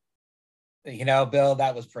 Bill,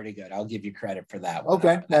 that was pretty good. I'll give you credit for that one.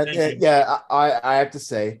 Okay. I have to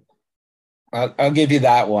say. I'll give you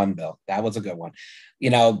that one, Bill. That was a good one.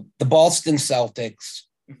 The Boston Celtics,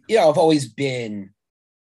 have always been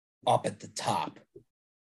up at the top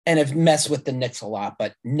and have messed with the Knicks a lot,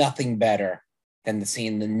 but nothing better than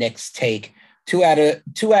seeing the Knicks take two out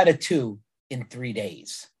of two in 3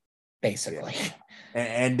 days, basically. Yeah.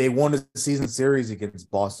 And they won a season series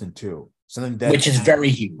against Boston too. Something which is very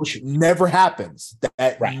huge. Which never happens.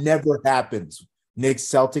 That never happens Knicks,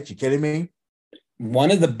 Celtics. You kidding me?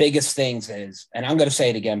 One of the biggest things is, and I'm going to say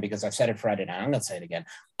it again because I said it Friday night. I'm going to say it again.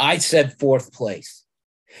 I said fourth place.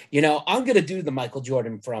 You know, I'm going to do the Michael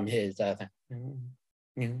Jordan from his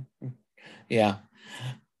thing. Yeah.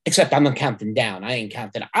 Except I'm not counting down. I ain't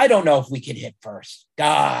counting. I don't know if we can hit first.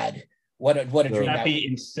 God, what a dream. That'd be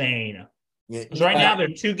insane. Yeah. Right now, they're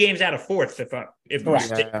 2 games out of fourth. If Correct.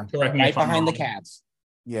 correct me Right if I'm behind the wrong. Cavs.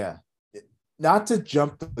 Yeah. Not to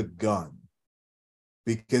jump the gun,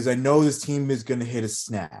 because I know this team is going to hit a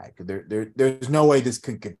snag. There's no way this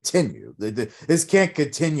can continue. This can't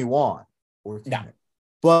continue on. No.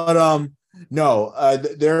 But no,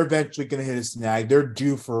 they're eventually going to hit a snag. They're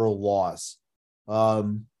due for a loss.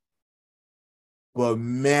 But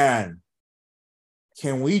man,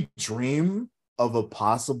 can we dream of a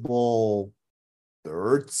possible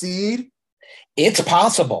 3rd seed? It's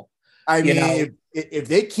possible. I mean, if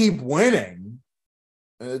they keep winning,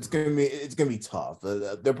 it's gonna be tough.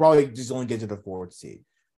 They'll probably just only get to the 4th seed.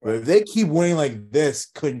 But if they keep winning like this,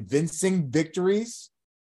 convincing victories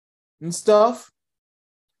and stuff,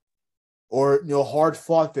 or hard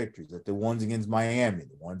fought victories, like the ones against Miami,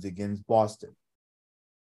 the ones against Boston.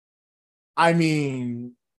 I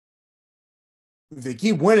mean, if they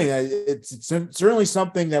keep winning, it's certainly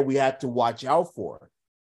something that we have to watch out for.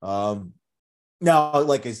 Now,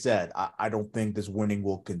 like I said, I don't think this winning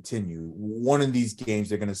will continue. One of these games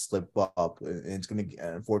they're going to slip up, and it's going to,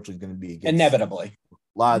 unfortunately, going to be against Inevitably.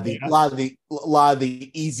 a lot of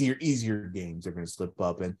the easier games are going to slip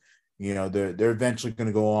up, and they're eventually going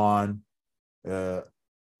to go on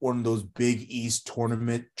one of those Big East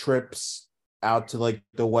tournament trips out to like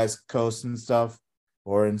the West Coast and stuff.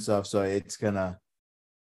 So it's gonna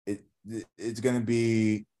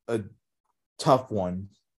be a tough one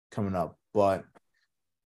coming up. But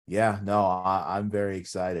yeah, no, I'm very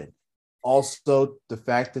excited. Also, the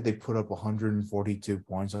fact that they put up 142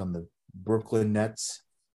 points on the Brooklyn Nets.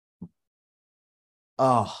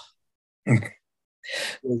 Oh,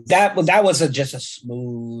 that was just a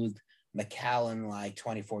smooth McAllen, like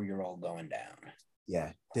 24-year-old going down.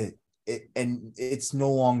 Yeah, and it's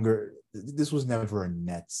no longer. This was never a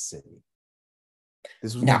Nets city.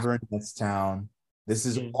 This was never a Nets town. This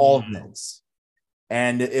is all Nets.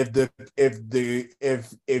 And if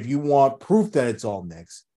you want proof that it's all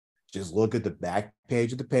Knicks, just look at the back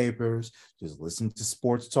page of the papers. Just listen to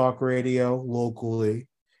sports talk radio locally.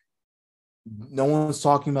 No one's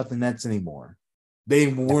talking about the Nets anymore. They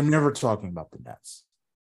were never talking about the Nets.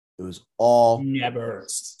 It was all never.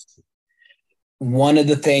 One of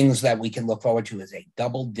the things that we can look forward to is a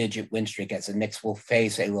double-digit win streak as the Knicks will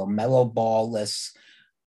face a LaMelo Ball-less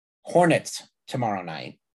Hornets tomorrow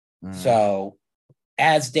night. So,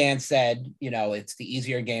 as Dan said, it's the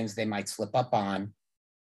easier games they might slip up on.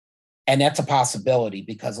 And that's a possibility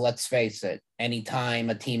because let's face it, anytime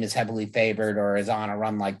a team is heavily favored or is on a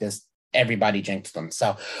run like this, everybody jinxed them.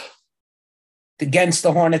 So, against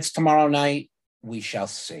the Hornets tomorrow night, we shall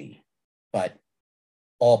see. But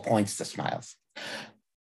all points to smiles.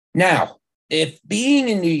 Now, if being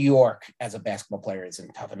in New York as a basketball player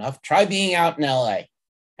isn't tough enough, try being out in LA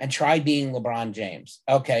and try being LeBron James.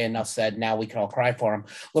 Okay, enough said. Now we can all cry for him.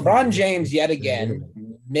 LeBron James, yet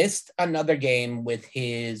again, missed another game with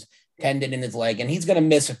his tendon in his leg, and he's going to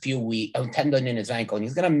miss a few weeks, tendon in his ankle, and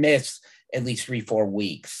he's going to miss at least 3-4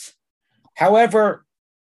 weeks. However,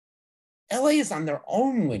 LA is on their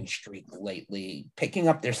own win streak lately, picking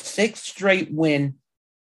up their 6th straight win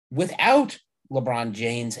without LeBron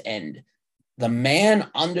James, and the man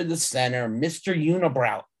under the center, Mr.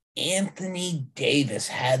 Unibrow, Anthony Davis,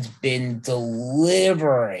 has been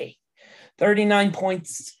delivering. 39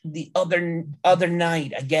 points the other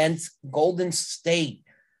night against Golden State.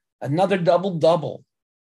 Another double-double.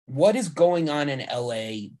 What is going on in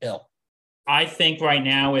LA, Bill? I think right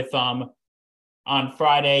now with on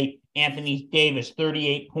Friday, Anthony Davis,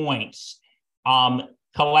 38 points.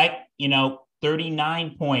 Collect,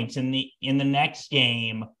 39 points in the next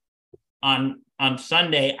game on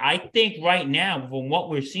Sunday. I think right now, from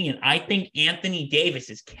what we're seeing, I think Anthony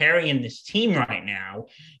Davis is carrying this team right now.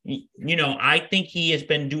 I think he has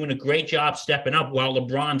been doing a great job stepping up while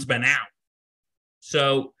LeBron's been out.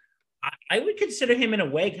 So I would consider him in a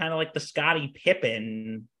way kind of like the Scottie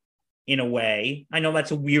Pippen in a way. I know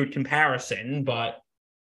that's a weird comparison, but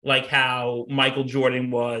like how Michael Jordan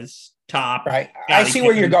was top. Right. I see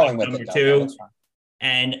where you're going with it, too.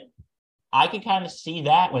 And I can kind of see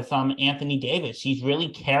that with Anthony Davis. He's really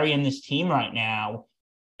carrying this team right now.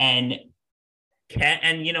 And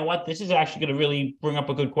you know what? This is actually going to really bring up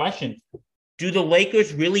a good question. Do the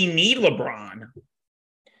Lakers really need LeBron?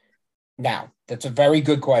 Now, that's a very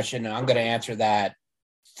good question, and I'm going to answer that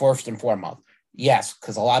first and foremost. Yes,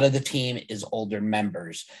 because a lot of the team is older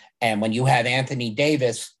members. And when you have Anthony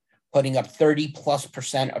Davis putting up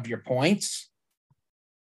 30+% of your points,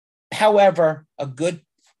 however, a good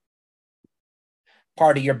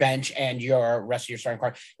part of your bench and your rest of your starting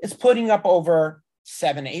card is putting up over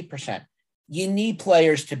 7-8%. You need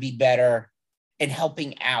players to be better in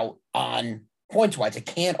helping out on points wise. It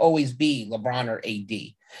can't always be LeBron or AD,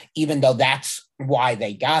 even though that's why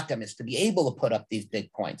they got them, is to be able to put up these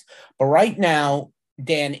big points. But right now,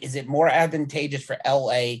 Dan, is it more advantageous for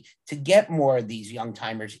LA to get more of these young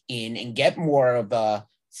timers in and get more of a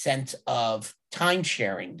sense of time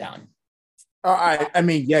sharing done? I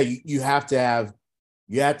mean, yeah, you have to have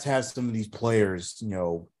some of these players,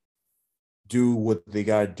 do what they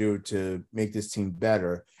got to do to make this team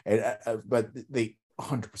better. And but they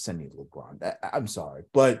 100% need LeBron. I'm sorry,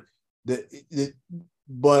 but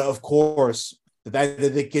but of course, the fact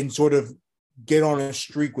that they can sort of get on a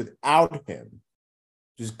streak without him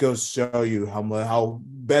just goes to show you how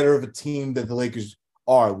better of a team that the Lakers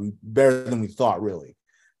are. Better than we thought, really.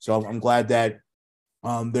 So I'm glad that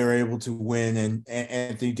they're able to win, and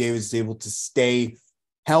Anthony Davis is able to stay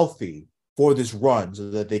healthy for this run so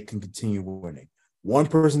that they can continue winning. One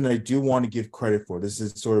person that I do want to give credit for, this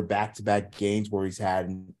is sort of back-to-back games where he's had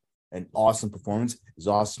an awesome performance, is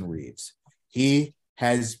Austin Reeves. He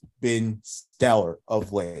has been stellar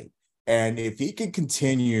of late. And if he can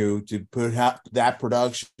continue to put out that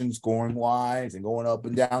production scoring-wise and going up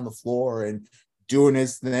and down the floor and doing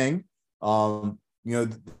his thing,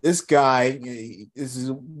 this guy,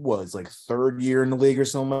 was like third year in the league or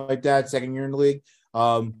something like that, second year in the league.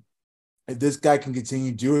 If this guy can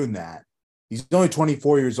continue doing that, he's only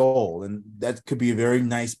 24 years old, and that could be a very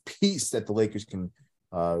nice piece that the Lakers can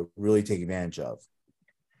really take advantage of.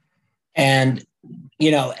 And,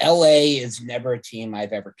 LA is never a team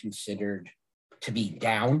I've ever considered to be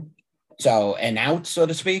down. So, and out, so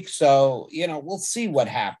to speak. So, we'll see what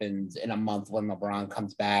happens in a month when LeBron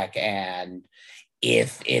comes back, and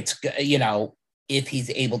if it's, if he's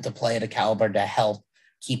able to play at a caliber to help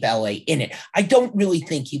keep LA in it. I don't really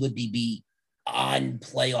think he would be on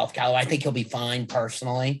playoff caliber. I think he'll be fine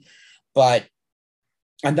personally, but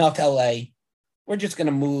enough LA. We're just going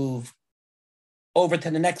to move over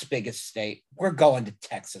to the next biggest state. We're going to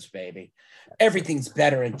Texas, baby. Everything's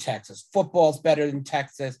better in Texas. Football's better in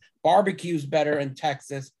Texas. Barbecue's better in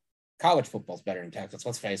Texas. College football's better in Texas,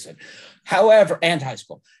 let's face it. However, and high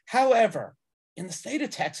school. However, in the state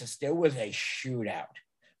of Texas, there was a shootout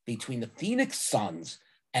between the Phoenix Suns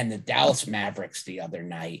and the Dallas Mavericks the other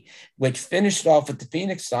night, which finished off with the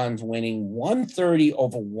Phoenix Suns winning 130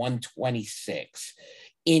 over 126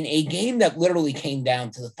 in a game that literally came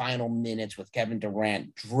down to the final minutes with Kevin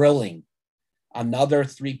Durant drilling another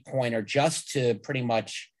three-pointer just to pretty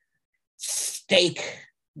much stake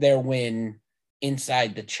their win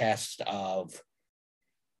inside the chest of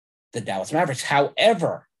the Dallas Mavericks.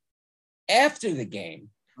 However, after the game,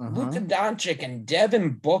 Luka Doncic and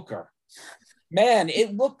Devin Booker, man,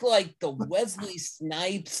 it looked like the Wesley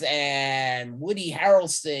Snipes and Woody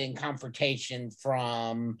Harrelson confrontation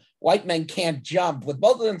from White Men Can't Jump, with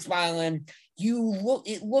both of them smiling.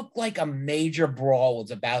 It looked like a major brawl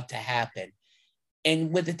was about to happen.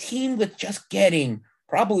 And with a team with just getting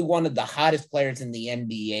probably one of the hottest players in the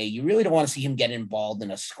NBA, you really don't want to see him get involved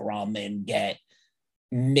in a scrum and get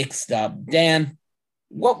mixed up. Dan,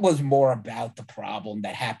 what was more about the problem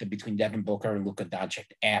that happened between Devin Booker and Luka Doncic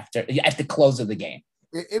at the close of the game?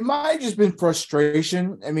 It might have just been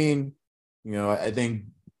frustration. I mean, I think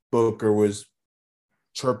Booker was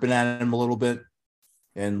chirping at him a little bit,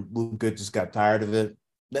 and Luka just got tired of it.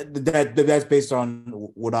 That's based on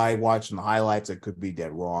what I watched in the highlights. I could be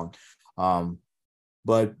dead wrong.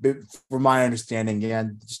 But from my understanding,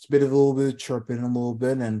 again, just a little bit of chirping a little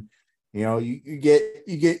bit, and you get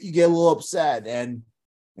a little upset. And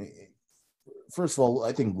first of all,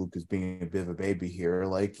 I think Luka's being a bit of a baby here.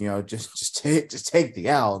 Like, just take the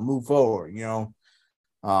L and move forward.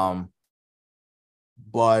 But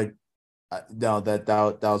no,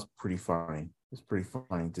 that was pretty funny. It's pretty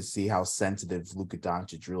funny to see how sensitive Luka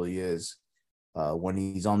Doncic really is when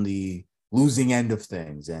he's on the losing end of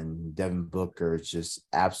things, and Devin Booker is just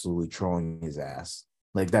absolutely trolling his ass.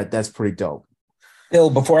 Like that's pretty dope. Bill,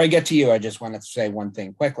 before I get to you, I just wanted to say one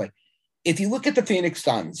thing quickly. If you look at the Phoenix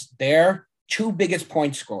Suns, their two biggest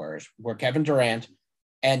point scorers were Kevin Durant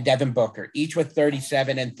and Devin Booker, each with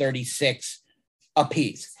 37 and 36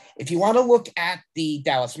 apiece. If you want to look at the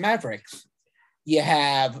Dallas Mavericks, you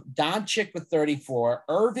have Doncic with 34,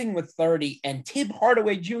 Irving with 30, and Tim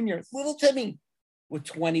Hardaway Jr., little Timmy, with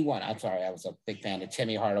 21. I'm sorry, I was a big fan of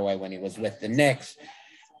Timmy Hardaway when he was with the Knicks.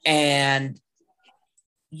 And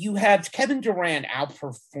you had Kevin Durant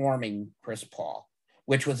outperforming Chris Paul,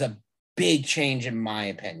 which was a big change in my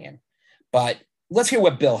opinion. But let's hear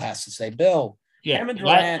what Bill has to say. Bill, Kevin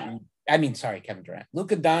Durant,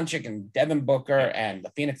 Luka Doncic and Devin Booker and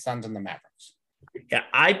the Phoenix Suns and the Mavericks. Yeah,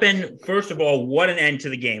 first of all, what an end to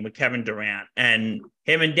the game with Kevin Durant. And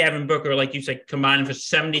him and Devin Booker, like you said, combined for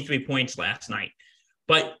 73 points last night.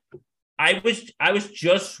 But I was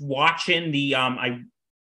just watching the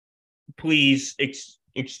please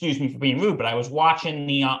excuse me for being rude, but I was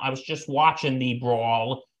just watching the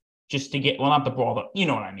brawl just to get, well, not the brawl, but you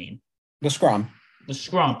know what I mean. The scrum,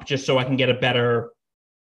 just so I can get a better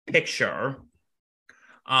picture.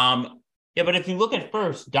 Yeah, but if you look at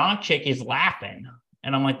first, Doncic is laughing,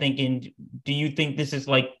 and I'm like thinking, do you think this is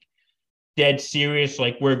like dead serious?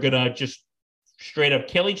 Like we're gonna just straight up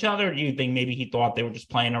kill each other? Or do you think maybe he thought they were just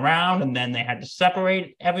playing around and then they had to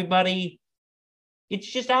separate everybody? It's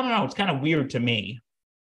just, I don't know. It's kind of weird to me.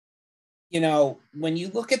 You know, when you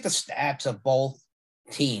look at the stats of both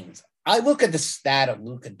teams, I look at the stat of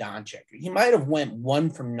Luka Doncic. He might have went 1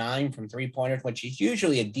 from 9 from three-pointers, which is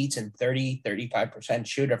usually a decent 35%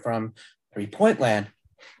 shooter from three-point land.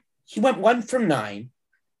 He went 1 from 9,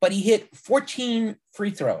 but he hit 14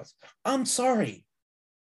 free throws. I'm sorry.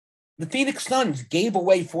 The Phoenix Suns gave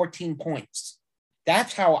away 14 points.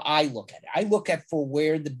 That's how I look at it. I look at for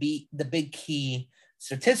where the big key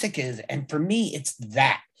statistic is, and for me, it's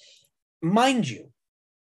that. Mind you,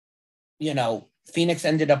 Phoenix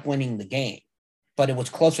ended up winning the game, but it was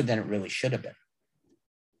closer than it really should have been.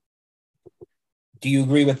 Do you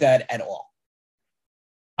agree with that at all?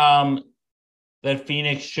 That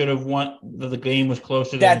Phoenix should have won. The game was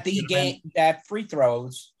closer. That free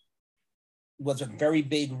throws was a very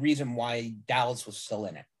big reason why Dallas was still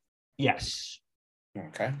in it. Yes.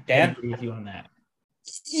 Okay, Dan, I agree with you on that.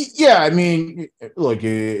 Yeah, I mean, look,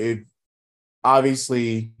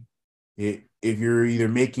 obviously, if you're either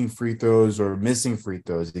making free throws or missing free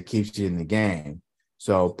throws, it keeps you in the game.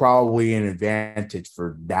 So probably an advantage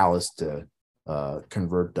for Dallas to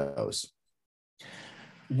convert those.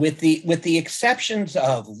 With the exceptions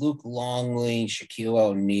of Luke Longley, Shaquille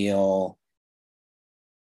O'Neal,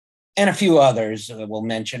 and a few others that we'll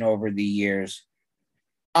mention over the years,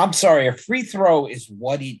 I'm sorry, a free throw is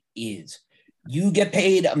what it is. You get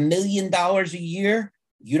paid $1 million a year,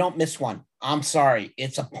 you don't miss one. I'm sorry,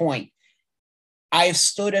 it's a point. I have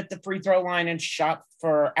stood at the free throw line and shot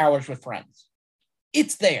for hours with friends.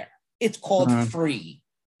 It's there. It's called free.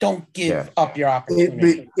 Don't give up your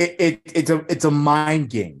opportunity. It's a mind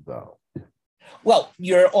game, though. Well,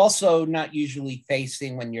 you're also not usually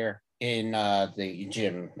facing when you're in the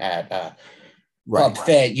gym at Club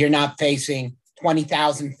Fit. You're not facing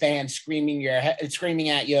 20,000 fans screaming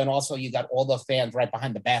at you, and also you got all the fans right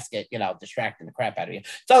behind the basket, distracting the crap out of you.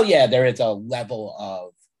 So yeah, there is a level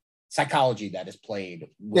of psychology that is played.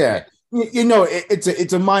 Yeah,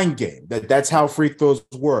 it's a mind game. That's how free throws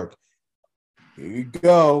work. Here you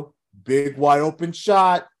go, big wide open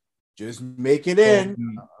shot, just make it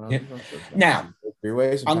in. Now,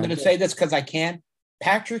 I'm going to say this because I can.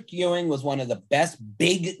 Patrick Ewing was one of the best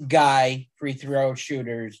big guy free throw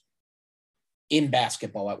shooters in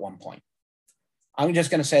basketball at one point. I'm just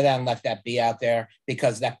going to say that and let that be out there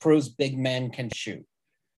because that proves big men can shoot.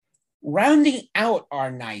 Rounding out our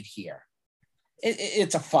night here,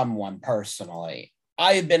 it's a fun one personally.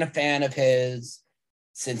 I have been a fan of his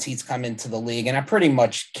since he's come into the league, and I pretty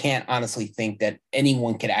much can't honestly think that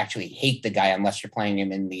anyone could actually hate the guy unless you're playing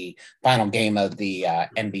him in the final game of the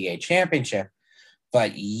NBA championship.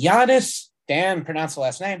 But Giannis, Dan, pronounce the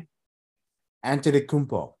last name.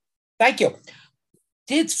 Antetokounmpo. Thank you.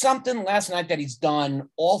 Did something last night that he's done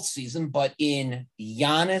all season, but in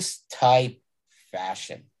Giannis-type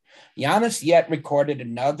fashion. Giannis yet recorded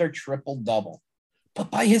another triple-double,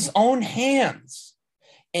 but by his own hands.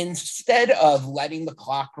 Instead of letting the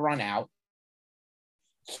clock run out,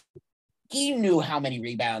 he knew how many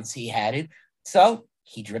rebounds he had. So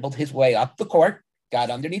he dribbled his way up the court, got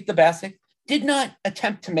underneath the basket, did not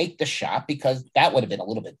attempt to make the shot because that would have been a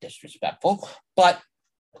little bit disrespectful, but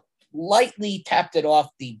lightly tapped it off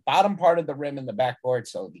the bottom part of the rim in the backboard,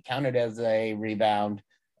 so it be counted as a rebound,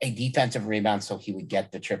 a defensive rebound, so he would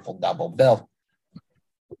get the triple-double. Bill.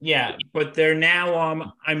 Yeah, but they're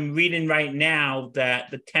now, I'm reading right now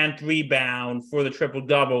that the 10th rebound for the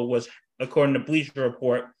triple-double was, according to Bleacher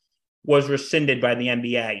Report, was rescinded by the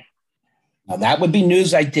NBA. Now, that would be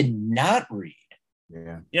news I did not read.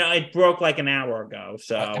 Yeah, it broke like an hour ago,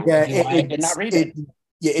 so. Yeah, I did not read it.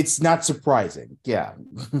 Yeah, it's not surprising. Yeah.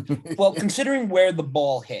 Well, considering where the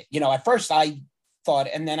ball hit, at first I thought,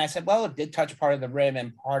 and then I said, well, it did touch part of the rim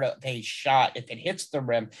and part of a shot. If it hits the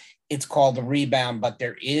rim, it's called a rebound, but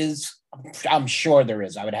I'm sure there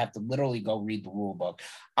is. I would have to literally go read the rule book.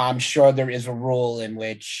 I'm sure there is a rule in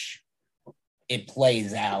which it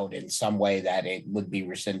plays out in some way that it would be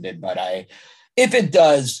rescinded. But if it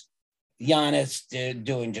does, Giannis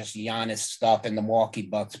doing just Giannis stuff and the Milwaukee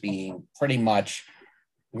Bucks being pretty much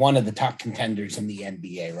one of the top contenders in the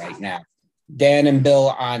NBA right now. Dan and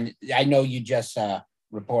Bill I know you just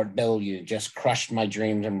Bill, you just crushed my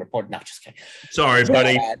dreams and report. No, just kidding. Sorry,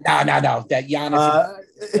 buddy. No. That Giannis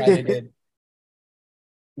is credited.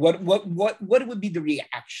 What would be the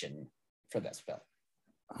reaction for this, Bill?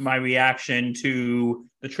 My reaction to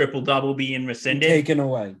the triple-double being rescinded? Taken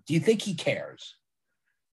away. Do you think he cares?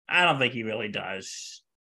 I don't think he really does.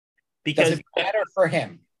 Because does it matter for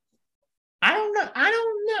him? I don't know.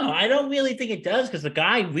 I don't really think it does because the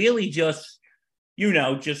guy really just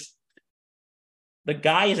the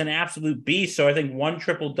guy is an absolute beast. So I think one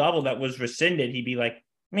triple-double that was rescinded, he'd be like,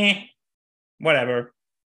 meh, whatever.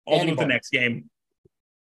 I'll do it the next game.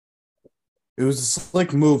 It was a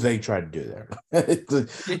slick move they tried to do there.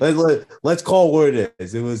 Let's call it what it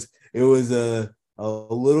is. It was a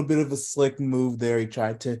little bit of a slick move there. He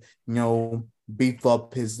tried to, beef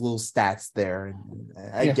up his little stats there. And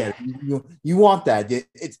I get it. You want that.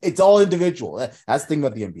 It's all individual. That's the thing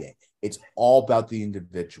about the NBA. It's all about the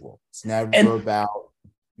individual. It's never about,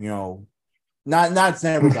 not it's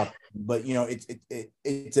never about, but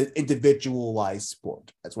it's an individualized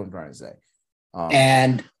sport. That's what I'm trying to say.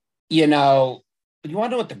 You want to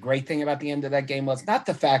know what the great thing about the end of that game was? Not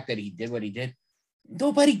the fact that he did what he did.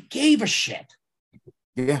 Nobody gave a shit.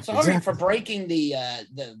 Yeah, sorry for breaking the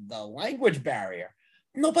language barrier.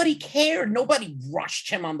 Nobody cared. Nobody rushed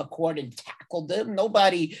him on the court and tackled him.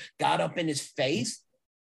 Nobody got up in his face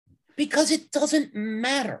because it doesn't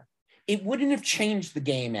matter. It wouldn't have changed the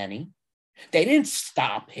game any. They didn't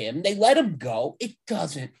stop him. They let him go. It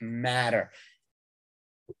doesn't matter.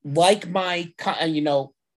 Like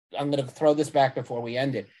I'm going to throw this back before we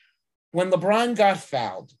end it. When LeBron got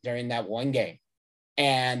fouled during that one game,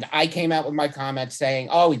 and I came out with my comments saying,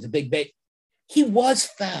 oh, he's a big baby. He was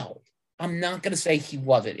fouled. I'm not going to say he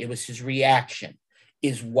wasn't. It was his reaction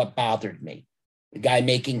is what bothered me. The guy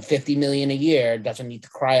making $50 million a year doesn't need to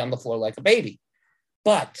cry on the floor like a baby.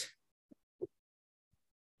 But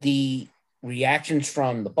the reactions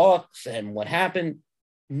from the Bucks and what happened,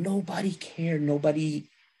 nobody cared. Nobody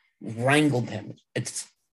wrangled him. It's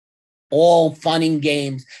all fun and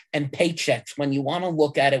games and paychecks when you want to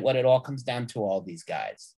look at it, what it all comes down to, all these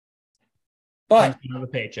guys. But the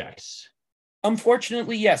paychecks.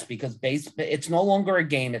 Unfortunately, yes, because it's no longer a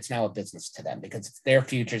game. It's now a business to them because it's their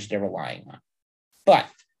futures they're relying on. But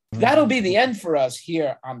that'll be the end for us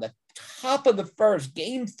here on the top of the first,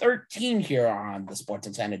 game 13 here on the Sports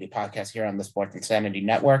Insanity podcast here on the Sports Insanity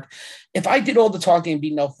Network. If I did all the talking, it'd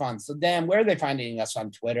be no fun. So Dan, where are they finding us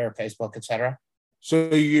on Twitter, Facebook, etc.?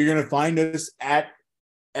 So you're going to find us at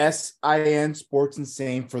SIN Sports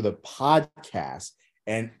Insane for the podcast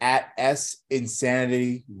and at S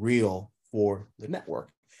Insanity Real for the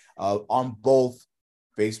network on both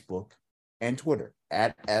Facebook and Twitter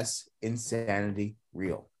at S Insanity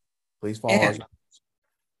Real. Please follow us.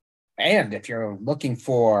 And if you're looking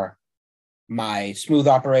for my smooth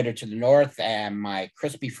operator to the north and my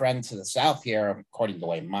crispy friend to the south here, according to the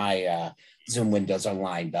way my Zoom windows are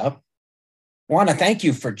lined up, I want to thank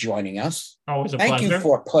you for joining us. Always a pleasure. Thank you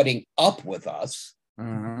for putting up with us.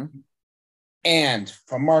 Mm-hmm. And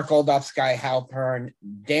from Mark Oldoff, Sky Halpern,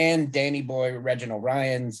 Danny Boy, Reginald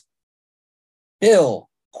Ryans, Bill,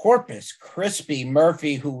 Corpus, Crispy,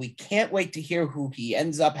 Murphy, who we can't wait to hear who he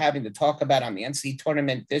ends up having to talk about on the NCAA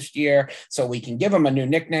tournament this year so we can give him a new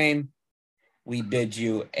nickname. We bid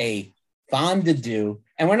you a fond adieu.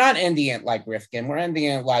 And we're not ending it like Rifkin. We're ending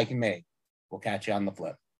it like me. We'll catch you on the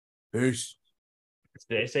flip. Peace.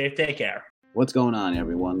 Stay safe. Take care. What's going on,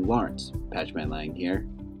 everyone? Lawrence Patchman Lang here,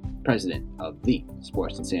 president of the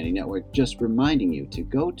Sports Insanity Network, just reminding you to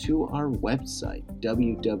go to our website,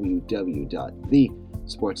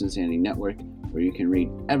 www.thesportsinsanitynetwork, where you can read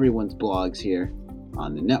everyone's blogs here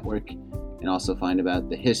on the network and also find about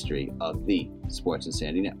the history of the Sports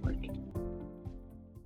Insanity Network.